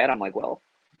in my head, I'm like, well,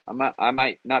 I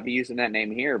might not be using that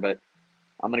name here, but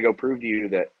I'm going to go prove to you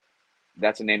that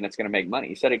that's a name that's going to make money.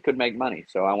 He said it could make money.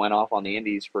 So I went off on the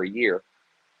indies for a year,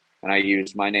 and I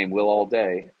used my name, Will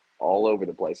AllDay, all over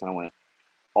the place. And I went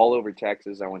all over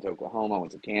Texas. I went to Oklahoma. I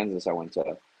went to Kansas. I went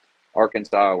to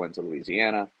Arkansas. I went to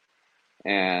Louisiana.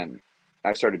 And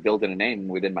I started building a name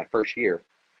within my first year.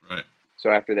 Right.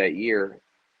 So after that year,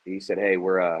 he said, "Hey,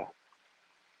 we're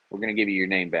going to give you your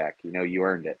name back. You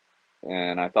earned it."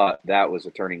 And I thought that was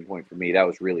a turning point for me. That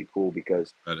was really cool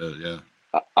because Yeah.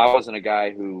 I wasn't a guy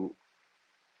who,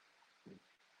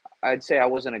 I'd say I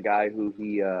wasn't a guy who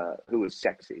was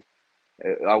sexy.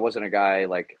 I wasn't a guy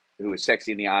like who was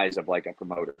sexy in the eyes of like a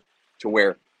promoter, to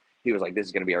where he was like, "This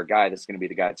is going to be our guy. This is going to be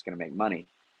the guy that's going to make money."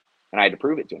 And I had to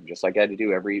prove it to him, just like I had to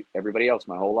do everybody else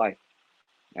my whole life.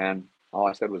 And all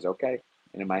I said was, "Okay."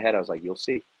 And in my head, I was like, "You'll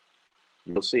see.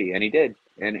 You'll see." And he did.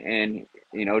 And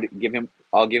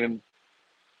I'll give him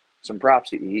some props.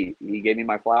 He gave me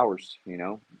my flowers,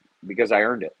 because I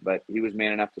earned it. But he was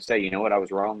man enough to say, "You know what? I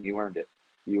was wrong. You earned it.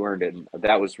 You earned it." And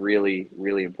that was really,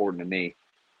 really important to me.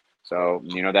 So,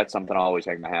 that's something I'll always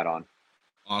hang my hat on.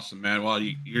 Awesome, man. Well,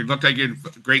 you look like you're in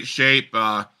great shape.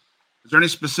 Is there any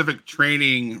specific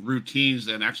training routines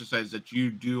and exercises that you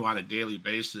do on a daily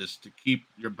basis to keep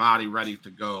your body ready to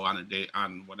go on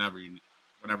whenever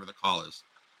the call is?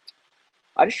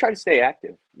 I just try to stay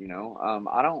active.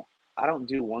 I don't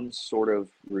do one sort of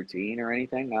routine or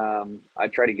anything. I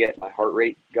try to get my heart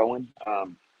rate going.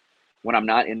 When I'm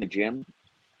not in the gym,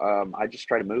 I just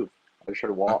try to move. I just try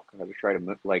to walk. I just try to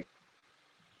move, like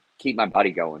keep my body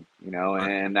going.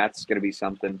 And that's going to be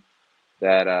something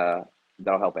that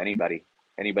that'll help anybody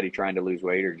trying to lose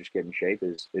weight or just get in shape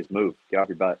is move, get off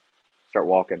your butt, start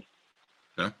walking.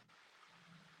 Okay.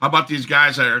 How about these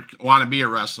guys that want to be a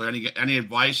wrestler? Any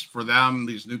advice for them,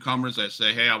 these newcomers that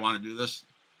say, "Hey, I want to do this"?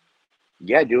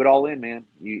 Yeah, do it all in, man.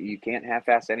 You can't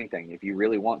half-ass anything. If you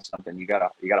really want something, you gotta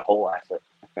whole ass it.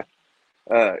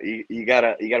 You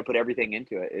gotta put everything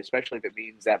into it, especially if it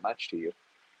means that much to you.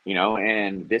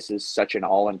 And this is such an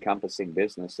all-encompassing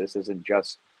business. This isn't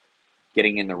just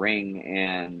getting in the ring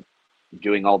and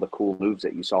doing all the cool moves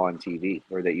that you saw on TV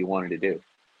or that you wanted to do.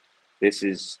 This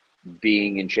is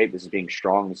being in shape. This is being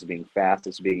strong. This is being fast.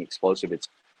 This is being explosive. It's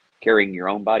carrying your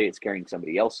own body. It's carrying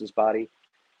somebody else's body.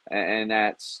 And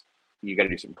that's, you got to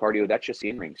do some cardio. That's just the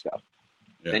in-ring stuff.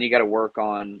 Yeah. Then you got to work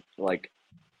on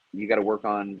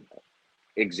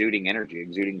exuding energy,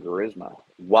 exuding charisma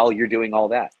while you're doing all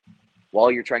that,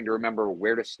 while you're trying to remember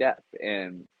where to step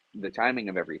and the timing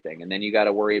of everything. And then you got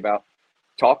to worry about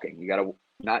talking. You got to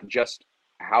not just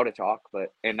how to talk,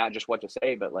 and not just what to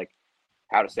say, but like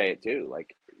how to say it too.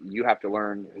 Like you have to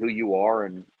learn who you are,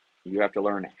 and you have to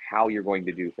learn how you're going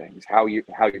to do things, how you're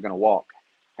going to walk,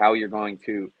 how you're going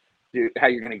to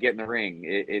get in the ring.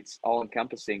 It's all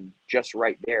encompassing just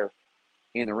right there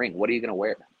in the ring. What are you going to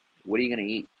wear? What are you going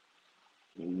to eat?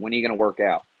 When are you going to work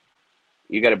out?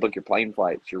 You got to book your plane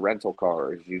flights, your rental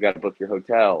cars. You got to book your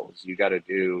hotels. You got to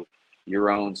do your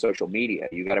own social media.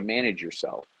 You got to manage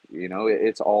yourself.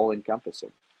 It's all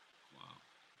encompassing.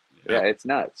 Wow. Yeah, it's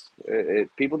nuts.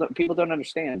 People don't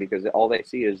understand because all they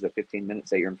see is the 15 minutes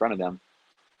that you're in front of them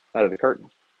out of the curtain.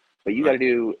 But you got to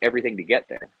do everything to get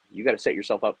there. You got to set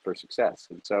yourself up for success.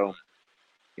 And so,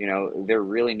 there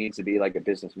really needs to be like a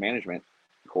business management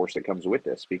course that comes with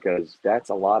this, because that's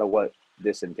a lot of what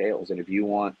this entails. And if you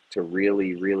want to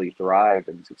really, really thrive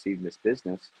and succeed in this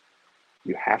business,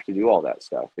 you have to do all that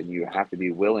stuff, and you have to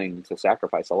be willing to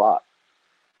sacrifice a lot.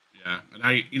 Yeah,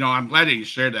 and I'm glad that you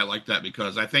shared that like that,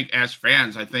 because I think as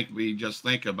fans, I think we just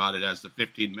think about it as the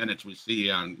 15 minutes we see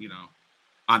on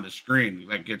the screen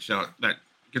that gets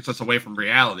us away from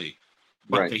reality.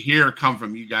 But to hear come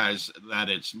from you guys that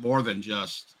it's more than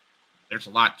just, there's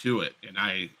a lot to it, and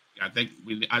I think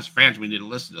we as fans we need to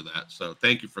listen to that. So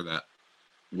thank you for that.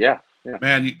 Yeah.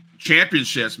 Man,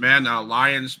 championships, man.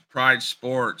 Lions Pride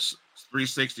Sports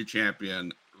 360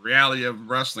 champion, Reality of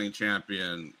Wrestling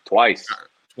champion, twice,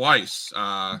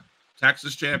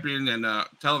 Texas champion and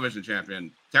television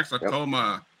champion,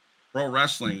 Texarkana Pro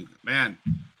Wrestling. Man,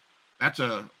 that's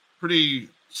a pretty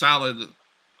solid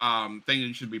thing that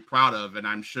you should be proud of, and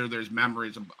I'm sure there's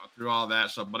memories through all that.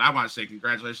 So, but I want to say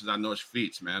congratulations on those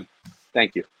feats, man.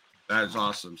 Thank you. That is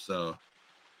awesome. So,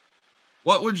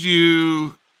 what would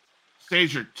you say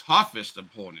is your toughest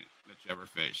opponent that you ever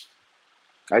faced?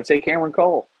 I'd say Cameron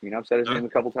Cole. I've said his name a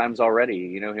couple times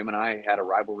already. Him and I had a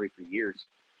rivalry for years,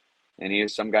 and he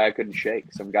was some guy I couldn't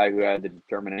shake, some guy who had the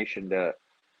determination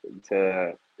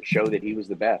to show that he was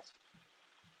the best.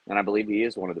 And I believe he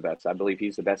is one of the best. I believe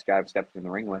he's the best guy I've stepped in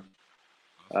the ring with.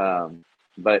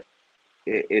 But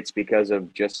it's because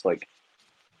of just like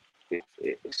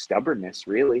stubbornness,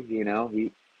 really.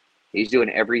 He's doing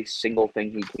every single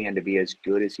thing he can to be as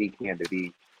good as he can, to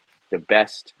be the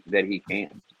best that he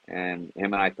can. And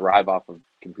him and I thrive off of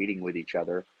competing with each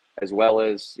other, as well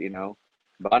as,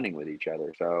 bonding with each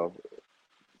other. So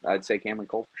I'd say Cameron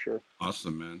Cole for sure.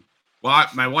 Awesome, man. Well,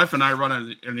 my wife and I run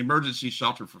an emergency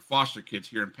shelter for foster kids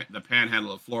here in the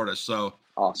Panhandle of Florida. So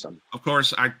awesome. Of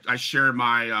course, I share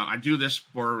my. I do this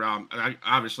for. I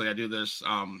do this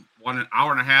 1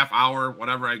 hour and a half,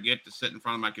 whatever I get to sit in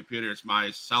front of my computer. It's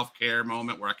my self-care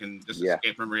moment where I can just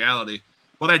escape from reality.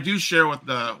 But I do share with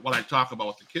what I talk about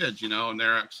with the kids, and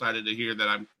they're excited to hear that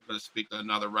I'm going to speak to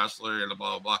another wrestler and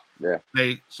blah blah blah.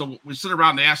 Yeah. So we sit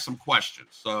around and they ask some questions.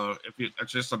 So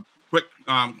it's just a quick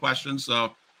question.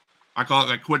 So I call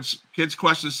it a kids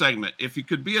question segment. If you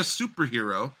could be a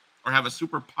superhero or have a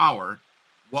superpower,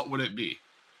 what would it be?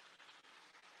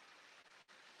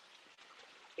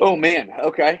 Oh man.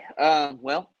 Okay.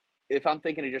 Well, if I'm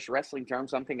thinking of just wrestling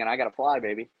terms, I'm thinking I got to fly,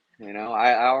 baby.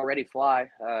 I already fly.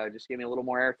 Just give me a little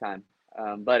more airtime.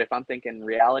 But if I'm thinking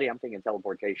reality, I'm thinking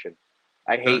teleportation.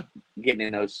 I hate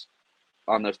getting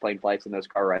on those plane flights and those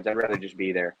car rides. I'd rather just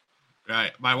be there.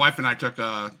 Right. My wife and I took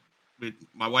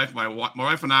my wife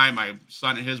and I, my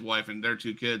son and his wife and their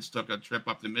 2 kids took a trip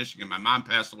up to Michigan. My mom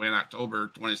passed away on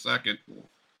October 22nd,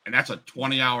 and that's a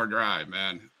 20-hour drive,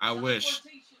 man. I wish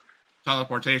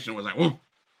teleportation was like, whoa,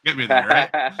 get me there, right?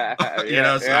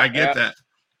 I get that.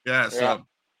 Yeah. So,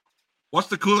 what's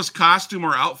the coolest costume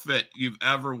or outfit you've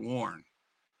ever worn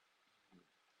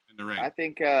in the ring? I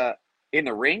think in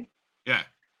the ring. Yeah.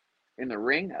 In the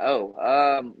ring.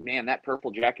 Oh, man, that purple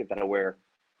jacket that I wear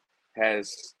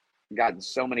has gotten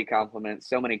so many compliments,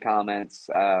 so many comments,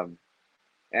 and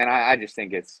I just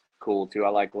think it's cool too. I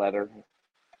like leather.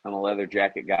 I'm a leather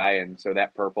jacket guy, and so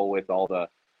that purple with all the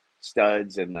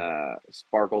studs and the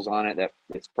sparkles on it, that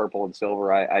it's purple and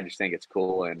silver, I just think it's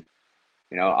cool. And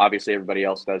obviously everybody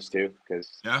else does too,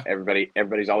 because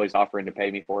everybody's always offering to pay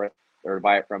me for it or to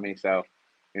buy it from me. So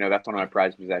that's one of my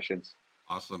prized possessions.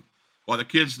 Awesome. Well, the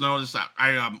kids know this.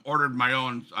 I ordered my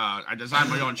own. I designed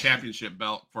my own championship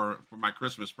belt for my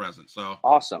Christmas present. So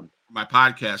awesome. My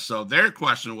podcast. So their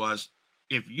question was,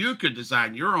 if you could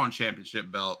design your own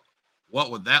championship belt, what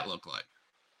would that look like?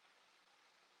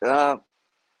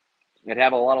 It'd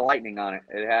have a lot of lightning on it.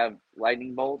 It'd have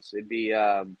lightning bolts. It'd be.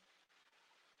 I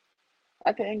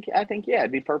think yeah,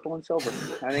 it'd be purple and silver.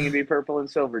 I think it'd be purple and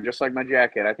silver, just like my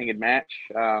jacket. I think it'd match.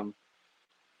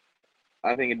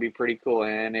 I think it'd be pretty cool,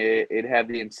 and it'd have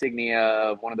the insignia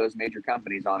of one of those major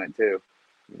companies on it too.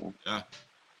 Yeah.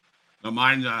 No,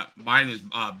 mine is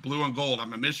blue and gold.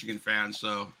 I'm a Michigan fan,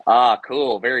 so.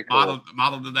 Cool, very cool.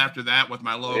 Modeled it after that with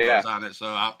my logos on it. So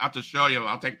I'll have to show you.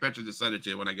 I'll take pictures and send it to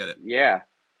you when I get it. Yeah,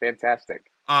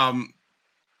 fantastic.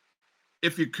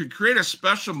 If you could create a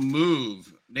special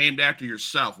move named after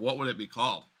yourself, what would it be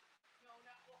called?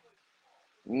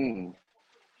 Mm.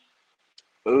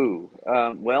 Ooh.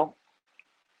 Well,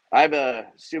 I have a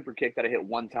super kick that I hit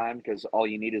one time because all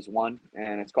you need is one,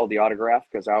 and it's called the autograph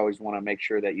because I always want to make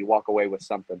sure that you walk away with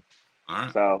something. All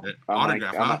right. So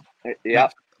Autograph, huh?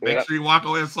 Yep, Make yep, sure you walk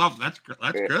away with something. That's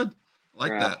yeah, good. I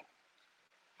like yeah. that.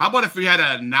 How about if we had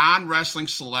a non-wrestling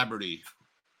celebrity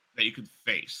that you could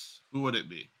face? Who would it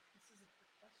be?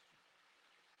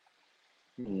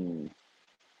 Hmm.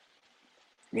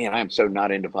 Man, I am so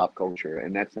not into pop culture,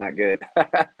 and that's not good.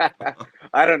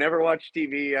 I don't ever watch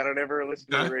TV. I don't ever listen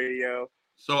to the Okay. radio.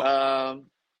 So Um,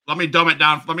 let me dumb it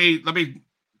down. Let me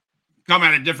come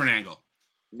at a different angle.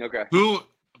 okay. Who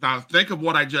now think of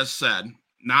what I just said, Yeah.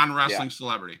 non-wrestling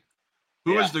celebrity.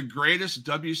 Who Yeah. is the greatest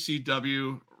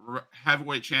WCW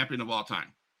heavyweight champion of all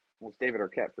time? Well, it's David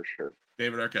Arquette for sure.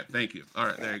 David Arquette. Thank you. All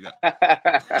right, there you go.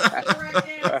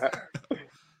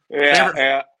 Yeah, favorite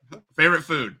yeah. favorite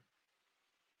food?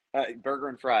 Burger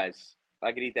and fries.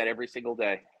 I could eat that every single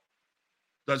day.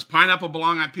 Does pineapple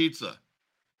belong on pizza?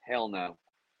 Hell no.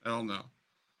 Hell no.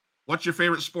 What's your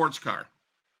favorite sports car?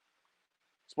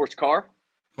 Sports car?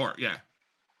 Yeah.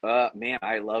 Man,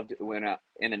 I loved when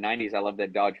in the '90s. I loved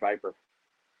that Dodge Viper.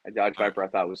 A Dodge All right. Viper I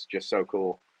thought was just so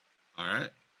cool. All right.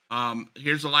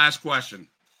 Here's the last question.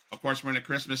 Of course, we're in the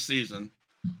Christmas season.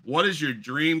 What is your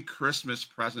dream Christmas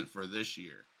present for this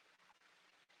year?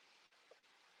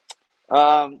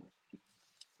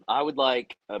 I would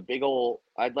like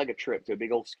I'd like a trip to a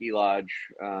big old ski lodge,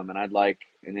 and I'd like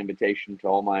an invitation to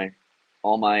all my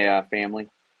family.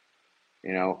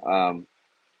 You know,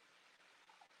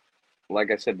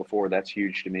 like I said before, that's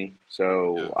huge to me. Yeah.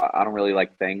 So I don't really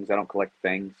like things. I don't collect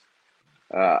things.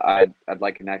 I'd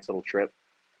like a nice little trip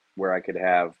where I could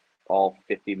have all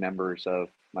 50 members of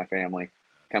my family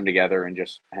come together and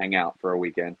just hang out for a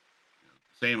weekend.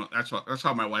 Same. That's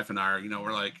how my wife and I are.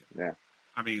 We're like, Yeah.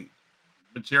 I mean,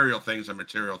 material things are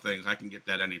material things. I can get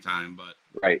that anytime, but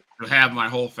Right. to have my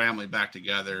whole family back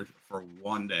together for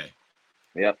one day,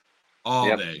 Yep. all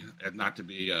Yep. day, and not to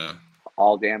be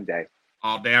All damn day.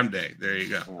 all damn day. There you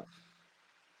go. Yeah.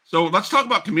 So let's talk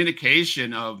about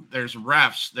communication. There's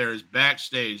refs, there's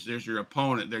backstage, there's your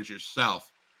opponent, there's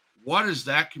yourself. What is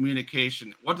that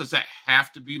communication? What does that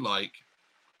have to be like?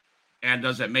 And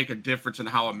does it make a difference in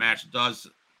how a match goes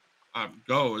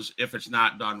if it's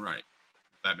not done right?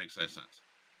 If that makes any sense.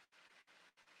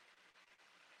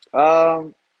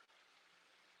 Um.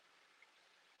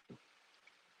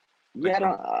 Like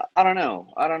Yeah. I don't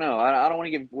know. I don't know. I don't want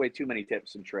to give away too many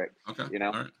tips and tricks. Okay. You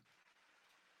know. All right.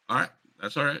 All right.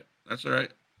 That's all right. That's all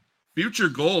right. Future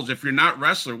goals. If you're not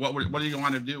wrestler, what do you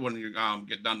want to do when you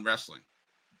get done wrestling?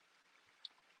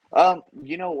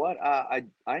 You know what? I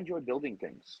enjoy building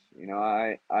things. You know,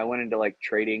 I went into like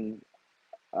trading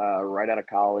right out of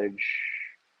college.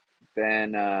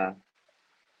 Then I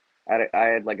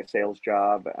had like a sales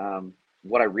job.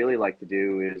 What I really like to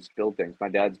do is build things. My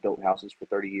dad's built houses for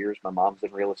 30 years. My mom's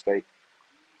in real estate.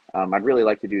 I'd really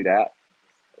like to do that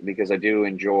because I do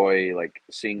enjoy like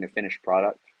seeing the finished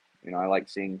product. You know, I like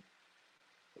seeing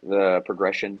the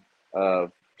progression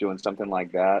of doing something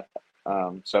like that.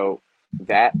 So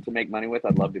that to make money with,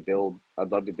 I'd love to build.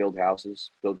 I'd love to build houses,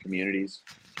 build communities.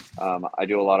 I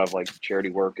do a lot of like charity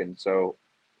work, and so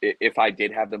if I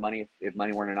did have the money, if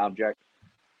money weren't an object,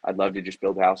 I'd love to just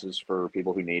build houses for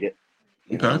people who need it.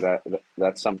 You know, Okay.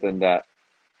 that's something that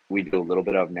we do a little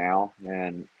bit of now.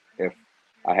 And if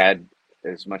I had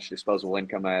as much disposable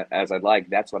income as I'd like,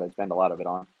 that's what I'd spend a lot of it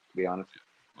on, to be honest.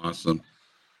 Awesome.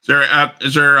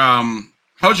 Is there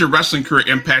how's your wrestling career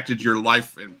impacted your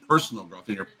life and personal growth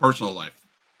in your personal life?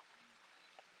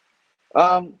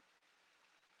 Um,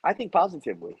 I think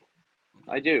positively.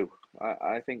 I do.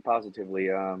 I think positively.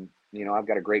 You know, I've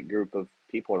got a great group of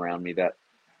people around me that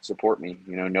support me.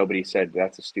 You know, nobody said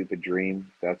that's a stupid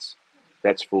dream. That's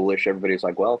foolish. Everybody's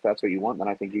like, well, if that's what you want, then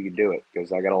I think you can do it.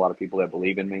 Because I got a lot of people that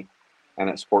believe in me and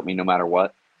that support me no matter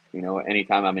what. You know,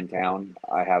 anytime I'm in town,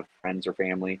 I have friends or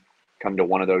family come to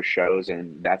one of those shows,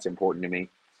 and that's important to me.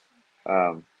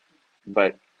 Um,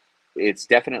 but it's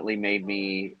definitely made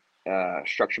me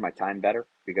structure my time better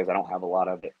because I don't have a lot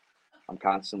of it. I'm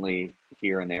constantly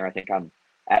here and there. I think I'm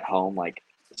at home like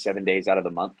 7 days out of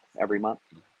the month, every month.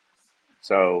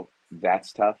 So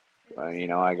that's tough. You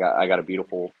know, I got a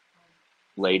beautiful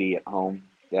lady at home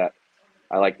that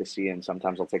I like to see, and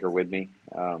sometimes I'll take her with me.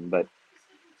 But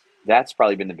that's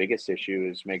probably been the biggest issue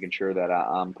is making sure that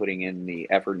I'm putting in the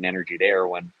effort and energy there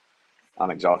when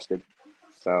I'm exhausted.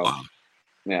 So Wow.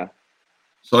 yeah.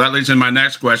 So that leads in my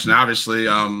next question. Obviously,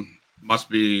 must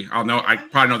be I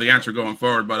probably know the answer going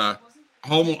forward, but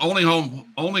only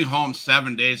home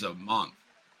 7 days a month.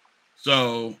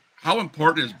 So how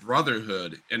important is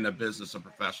brotherhood in the business of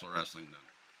professional wrestling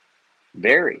then?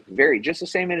 Very, very, just the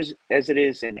same as it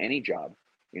is in any job.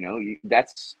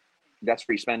 That's where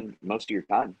you spend most of your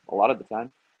time, a lot of the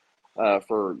time,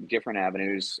 for different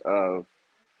avenues of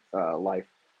life.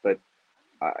 But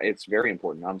it's very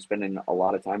important. I'm spending a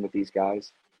lot of time with these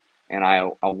guys, and I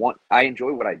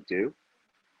enjoy what I do.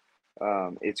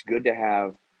 It's good to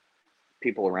have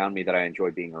people around me that I enjoy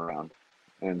being around,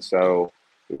 and so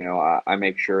I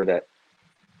make sure that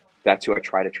that's who I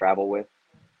try to travel with.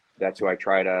 That's who I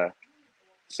try to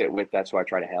sit with. That's who I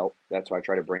try to help. That's who I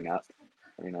try to bring up.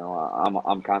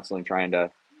 I'm constantly trying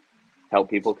to help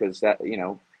people because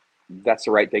that's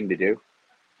the right thing to do.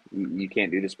 You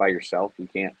can't do this by yourself. You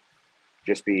can't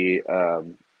just be, for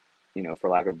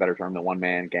lack of a better term, the one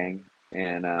man gang,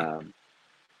 and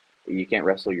you can't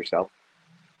wrestle yourself.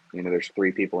 There's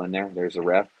 3 people in there. There's a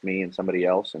ref, me, and somebody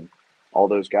else, and all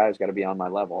those guys got to be on my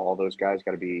level. All those guys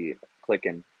got to be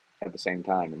clicking at the same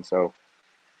time, and so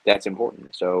that's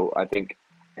important. So I think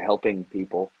helping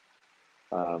people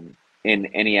in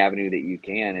any avenue that you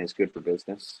can is good for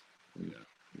business.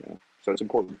 So it's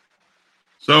important.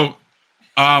 So,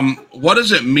 what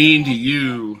does it mean to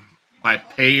you by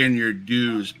paying your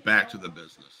dues back to the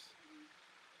business?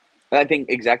 I think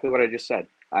exactly what I just said.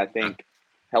 I think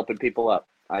helping people up.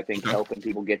 I think helping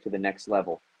people get to the next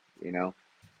level.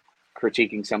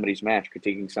 Critiquing somebody's match,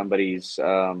 critiquing somebody's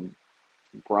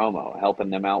promo, helping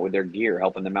them out with their gear,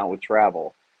 helping them out with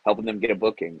travel, helping them get a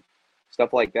booking,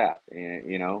 stuff like that.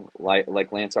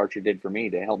 Like Lance Archer did for me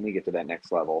to help me get to that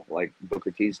next level, like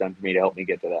Booker T's done for me to help me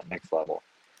get to that next level.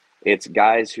 It's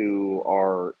guys who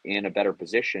are in a better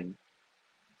position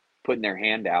putting their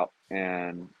hand out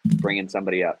and bringing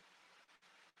somebody up.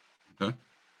 Okay.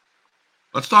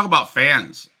 Let's talk about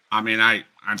fans. I mean, I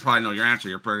probably know your answer.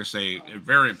 You're probably going to say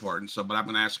very important. But I'm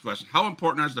going to ask a question. How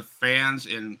important are the fans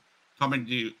in coming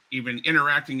to even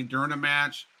interacting during a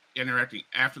match, interacting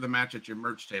after the match at your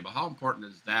merch table? How important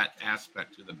is that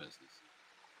aspect to the business?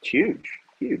 It's huge,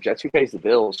 huge. That's who pays the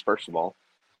bills, first of all.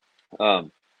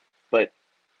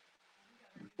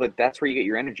 But that's where you get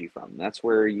your energy from. That's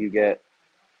where you get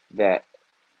that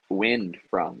wind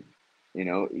from.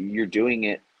 You're doing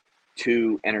it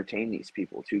to entertain these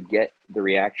people, to get the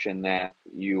reaction that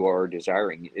you are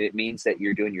desiring. It means that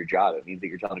you're doing your job. It means that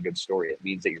you're telling a good story. It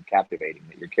means that you're captivating,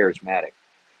 that you're charismatic,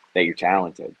 that you're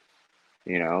talented.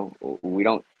 We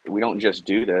don't just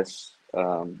do this.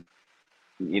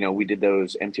 We did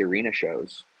those empty arena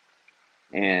shows,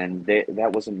 and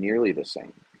that wasn't nearly the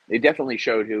same. It definitely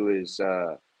showed who was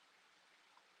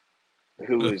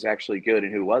actually good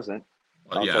and who wasn't.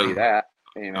 I'll tell you that.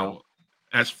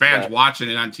 As fans watching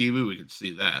it on TV, we could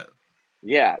see that.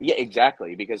 Yeah,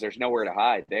 exactly. Because there's nowhere to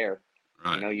hide there.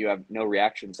 Right. You have no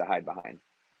reactions to hide behind.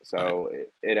 So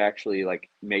it actually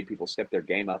made people step their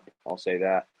game up. I'll say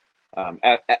that,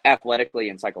 athletically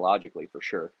and psychologically for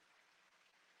sure.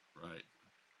 Right.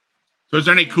 So is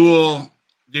there any cool?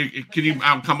 Can you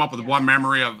come up with one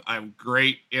memory of a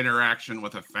great interaction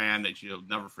with a fan that you'll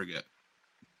never forget?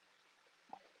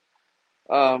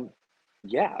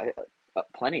 Yeah,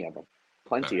 plenty of them.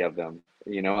 Plenty of them.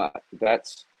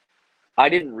 I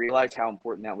didn't realize how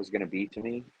important that was going to be to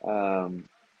me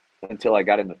until I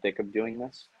got in the thick of doing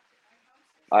this.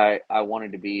 I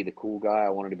wanted to be the cool guy. I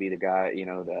wanted to be the guy,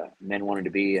 the men wanted to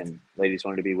be and ladies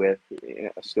wanted to be with.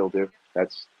 I still do.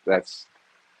 That's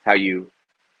how you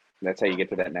get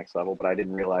to that next level. But I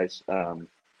didn't realize how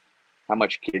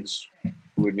much kids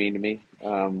would mean to me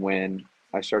when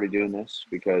I started doing this,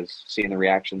 because seeing the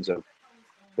reactions of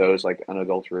those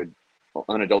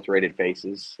unadulterated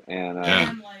faces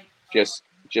and just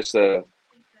the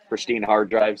pristine hard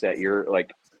drives that you're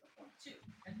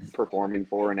performing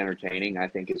for and entertaining, I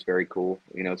think is very cool.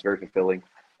 It's very fulfilling,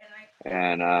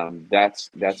 and that's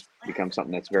become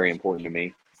something that's very important to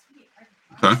me.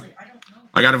 Okay,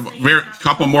 I got a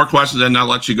couple more questions, and I'll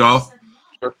let you go.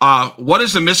 Sure. What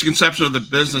is the misconception of the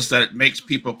business that it makes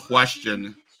people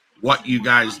question what you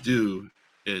guys do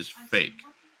is fake?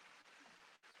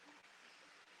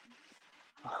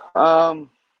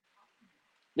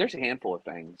 There's a handful of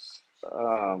things.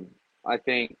 I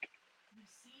think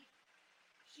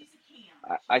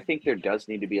there does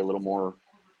need to be a little more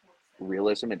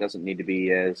realism. It doesn't need to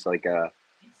be as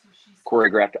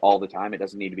choreographed all the time. It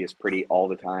doesn't need to be as pretty all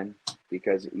the time,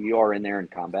 because you are in there in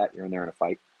combat. You're in there in a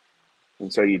fight,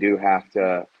 and so you do have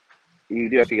to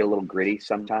get a little gritty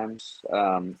sometimes.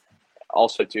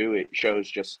 Also, too, it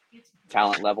shows just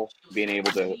talent level, being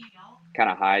able to kind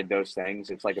of hide those things.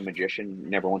 It's like a magician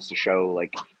never wants to show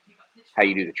how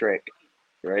you do the trick,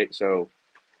 right? So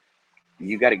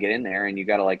you got to get in there and you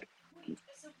got to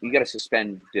you got to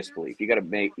suspend disbelief. You got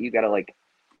to like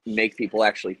make people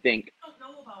actually think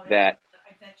that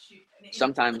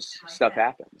sometimes stuff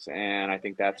happens. And I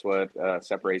think that's what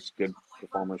separates good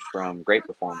performers from great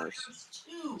performers.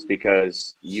 It's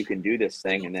because you can do this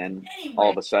thing and then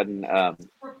all of a sudden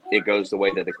it goes the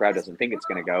way that the crowd doesn't think it's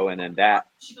going to go. And then that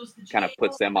kind of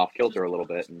puts them off kilter a little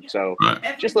bit. And so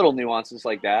just little nuances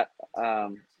like that.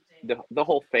 The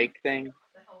whole fake thing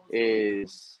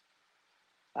is,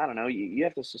 I don't know, you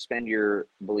have to suspend your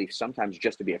belief sometimes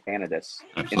just to be a fan of this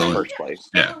in the first place.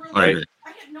 Yeah, right? I agree.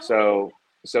 So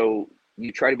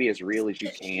you try to be as real as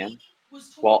you can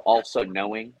while also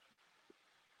knowing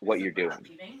what you're doing.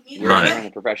 You're in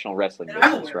the professional wrestling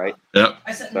business, right? Yep.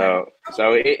 So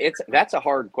that's a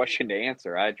hard question to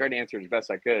answer. I tried to answer it as best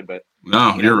I could, but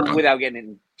you're right. Without getting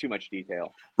into too much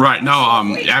detail. Right.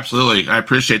 No, absolutely. I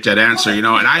appreciate that answer. And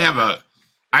I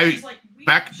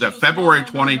back the February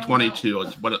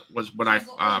 2022 was when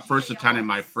I first attended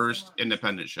my first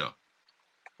independent show.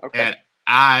 Okay. And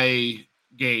I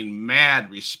gained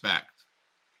mad respect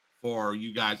for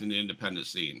you guys in the independent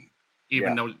scene.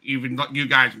 Even though you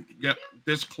guys get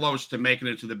this close to making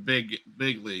it to the big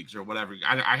leagues or whatever.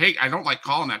 I don't like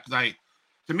calling that because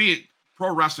to me,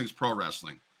 pro wrestling's pro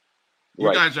wrestling.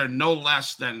 You guys are no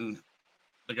less than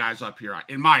the guys up here,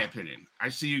 in my opinion. I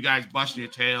see you guys busting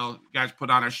your tail. You guys put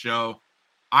on a show.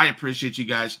 I appreciate you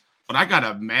guys, but I got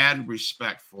a mad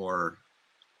respect for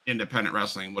independent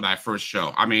wrestling when I first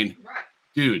show. I mean,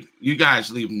 dude, you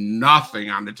guys leave nothing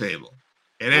on the table.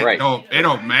 It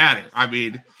don't matter. I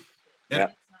mean, and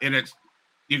it's,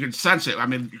 you can sense it. I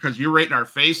mean, because you're right in our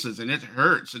faces and it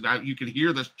hurts, and you can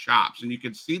hear the chops and you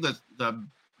can see the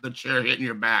chair hitting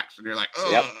your backs, and you're like,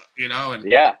 oh,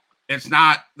 and it's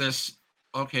not this,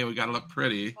 okay, we got to look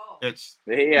pretty. It's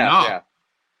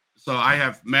So I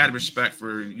have mad respect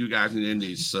for you guys in the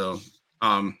indies. So,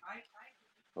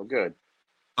 good.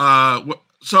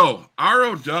 So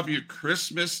ROW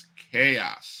Christmas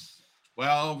Chaos,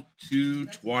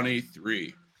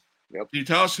 12/2/23. Yep. Can you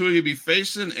tell us who you'll be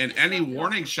facing and any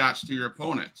warning shots to your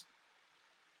opponents?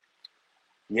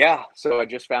 Yeah, so I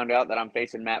just found out that I'm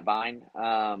facing Matt Vine.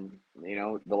 The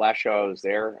last show I was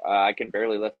there, I can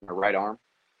barely lift my right arm.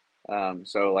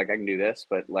 So I can do this,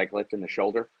 but like lifting the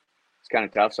shoulder, it's kind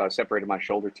of tough. So I separated my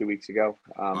shoulder 2 weeks ago.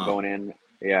 Going in,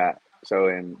 so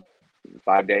in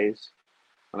 5 days,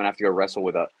 I'm gonna have to go wrestle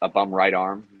with a bum right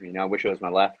arm. I wish it was my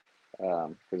left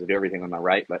because I do everything with my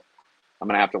right, but I'm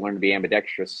gonna have to learn to be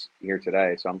ambidextrous here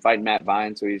today. So I'm fighting Matt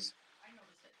Vine. So he's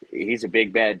a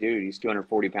big bad dude. He's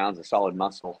 240 pounds of solid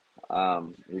muscle.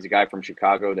 He's a guy from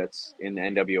Chicago that's in the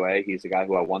NWA. He's the guy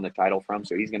who I won the title from.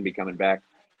 So he's gonna be coming back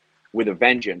with a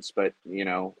vengeance. But he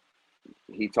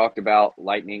talked about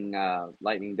lightning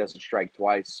doesn't strike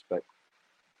twice, but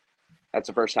that's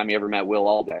the first time he ever met Will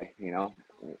AllDay.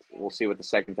 We'll see what the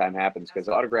second time happens, because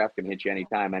autograph can hit you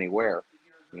anytime, anywhere.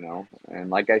 And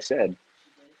like I said,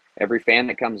 every fan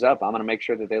that comes up, I'm going to make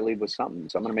sure that they leave with something.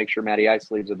 So I'm going to make sure Matty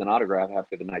Ice leaves with an autograph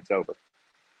after the night's over.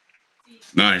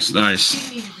 Nice.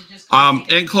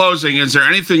 In closing, is there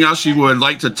anything else you would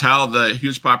like to tell the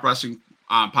Huge Pop Wrestling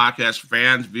podcast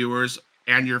fans, viewers,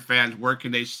 and your fans? Where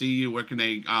can they see you? Where can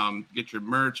they get your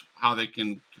merch? How they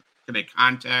can they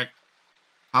contact?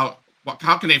 How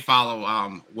can they follow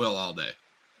Will AllDay?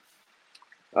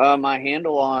 My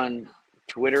handle on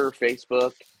Twitter,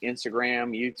 Facebook,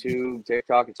 Instagram, YouTube,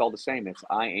 TikTok, it's all the same. It's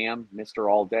I am Mr.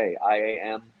 AllDay.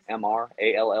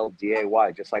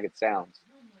 IAMMRALLDAY, just like it sounds.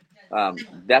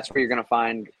 That's where you're going to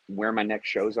find where my next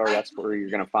shows are. That's where you're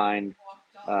going to find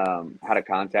how to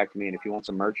contact me. And if you want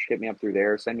some merch, hit me up through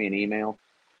there. Send me an email.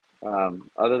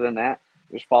 Other than that,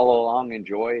 just follow along,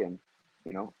 enjoy, and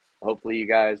hopefully you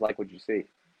guys like what you see.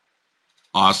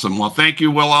 Awesome. Well, thank you,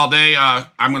 Will AllDay.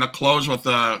 I'm going to close with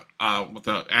the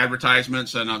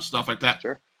advertisements and stuff like that.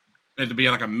 Sure. It'll be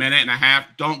like a minute and a half.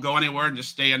 Don't go anywhere. Just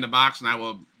stay in the box, and I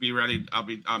will be ready.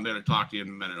 I'm there to talk to you in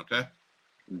a minute. Okay.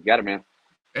 You got it, man.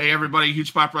 Hey, everybody!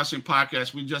 Huge Pop Wrestling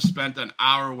Podcast. We just spent an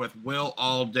hour with Will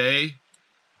AllDay.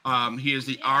 He is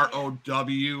the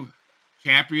ROW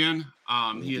champion.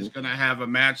 He is going to have a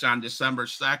match on December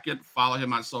 2nd. Follow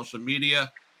him on social media.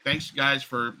 Thanks, guys,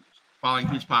 for following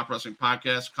Huge Pop Wrestling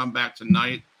Podcast. Come back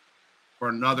tonight for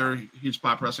another Huge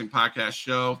Pop Wrestling Podcast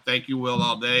show. Thank you, Will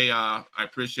AllDay. I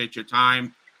appreciate your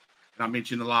time, and I'll meet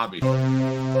you in the lobby.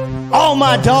 All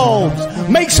my dogs,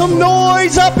 make some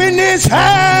noise up in this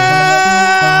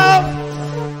house.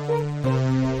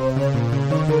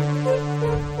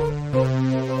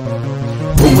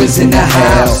 Who is in the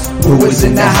house? Who is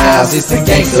in the house? It's the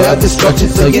gangster of destruction,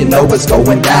 so you know what's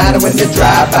going down. And when the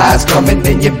drive-by's coming,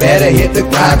 then you better hit the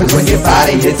grind. Cause when your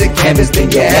body hits the canvas, then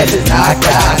your head is knocked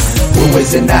out. Who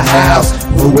is in the house?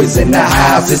 Who is in the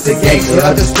house? It's the gangster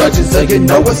of destruction, so you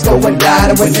know what's going down.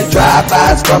 And when the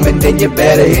drive-by's coming, then you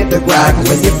better hit the ground. Cause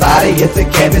when your body hits the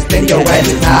canvas, then your ass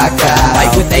is knocked out.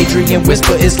 Fight with Adrian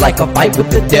Whisper is like a fight with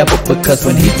the devil, because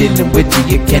when he's dealing with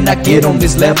you, you cannot get on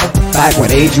this level. Fight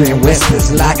with Adrian Whisper,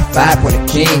 it's like a fight with a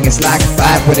king. It's like a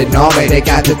fight with an army, they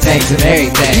got the tanks and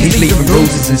everything. He's leaving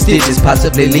bruises and stitches,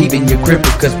 possibly leaving you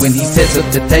crippled, cause when he sets up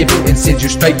the table and sends you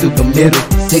straight through the middle.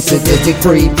 6 sadistic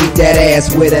free, beat that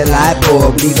ass with a light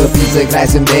bulb. Leave a piece of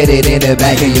glass embedded in the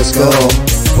back of your skull.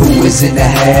 Who is in the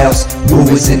house? Who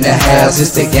is in the house?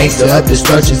 It's the gangster of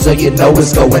destruction, so you know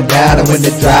what's going down. And when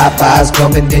the drive-by's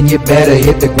coming, then you better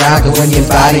hit the ground. Cause when your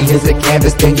body hits the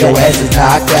canvas, then your ass is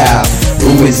knocked out.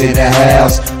 Who is in the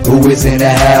house? Who is in the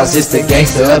house? It's the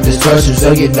gangster of destruction,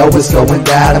 so you know what's going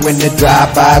down. And when the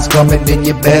drive-by's coming, then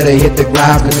you better hit the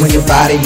ground. Cause when your body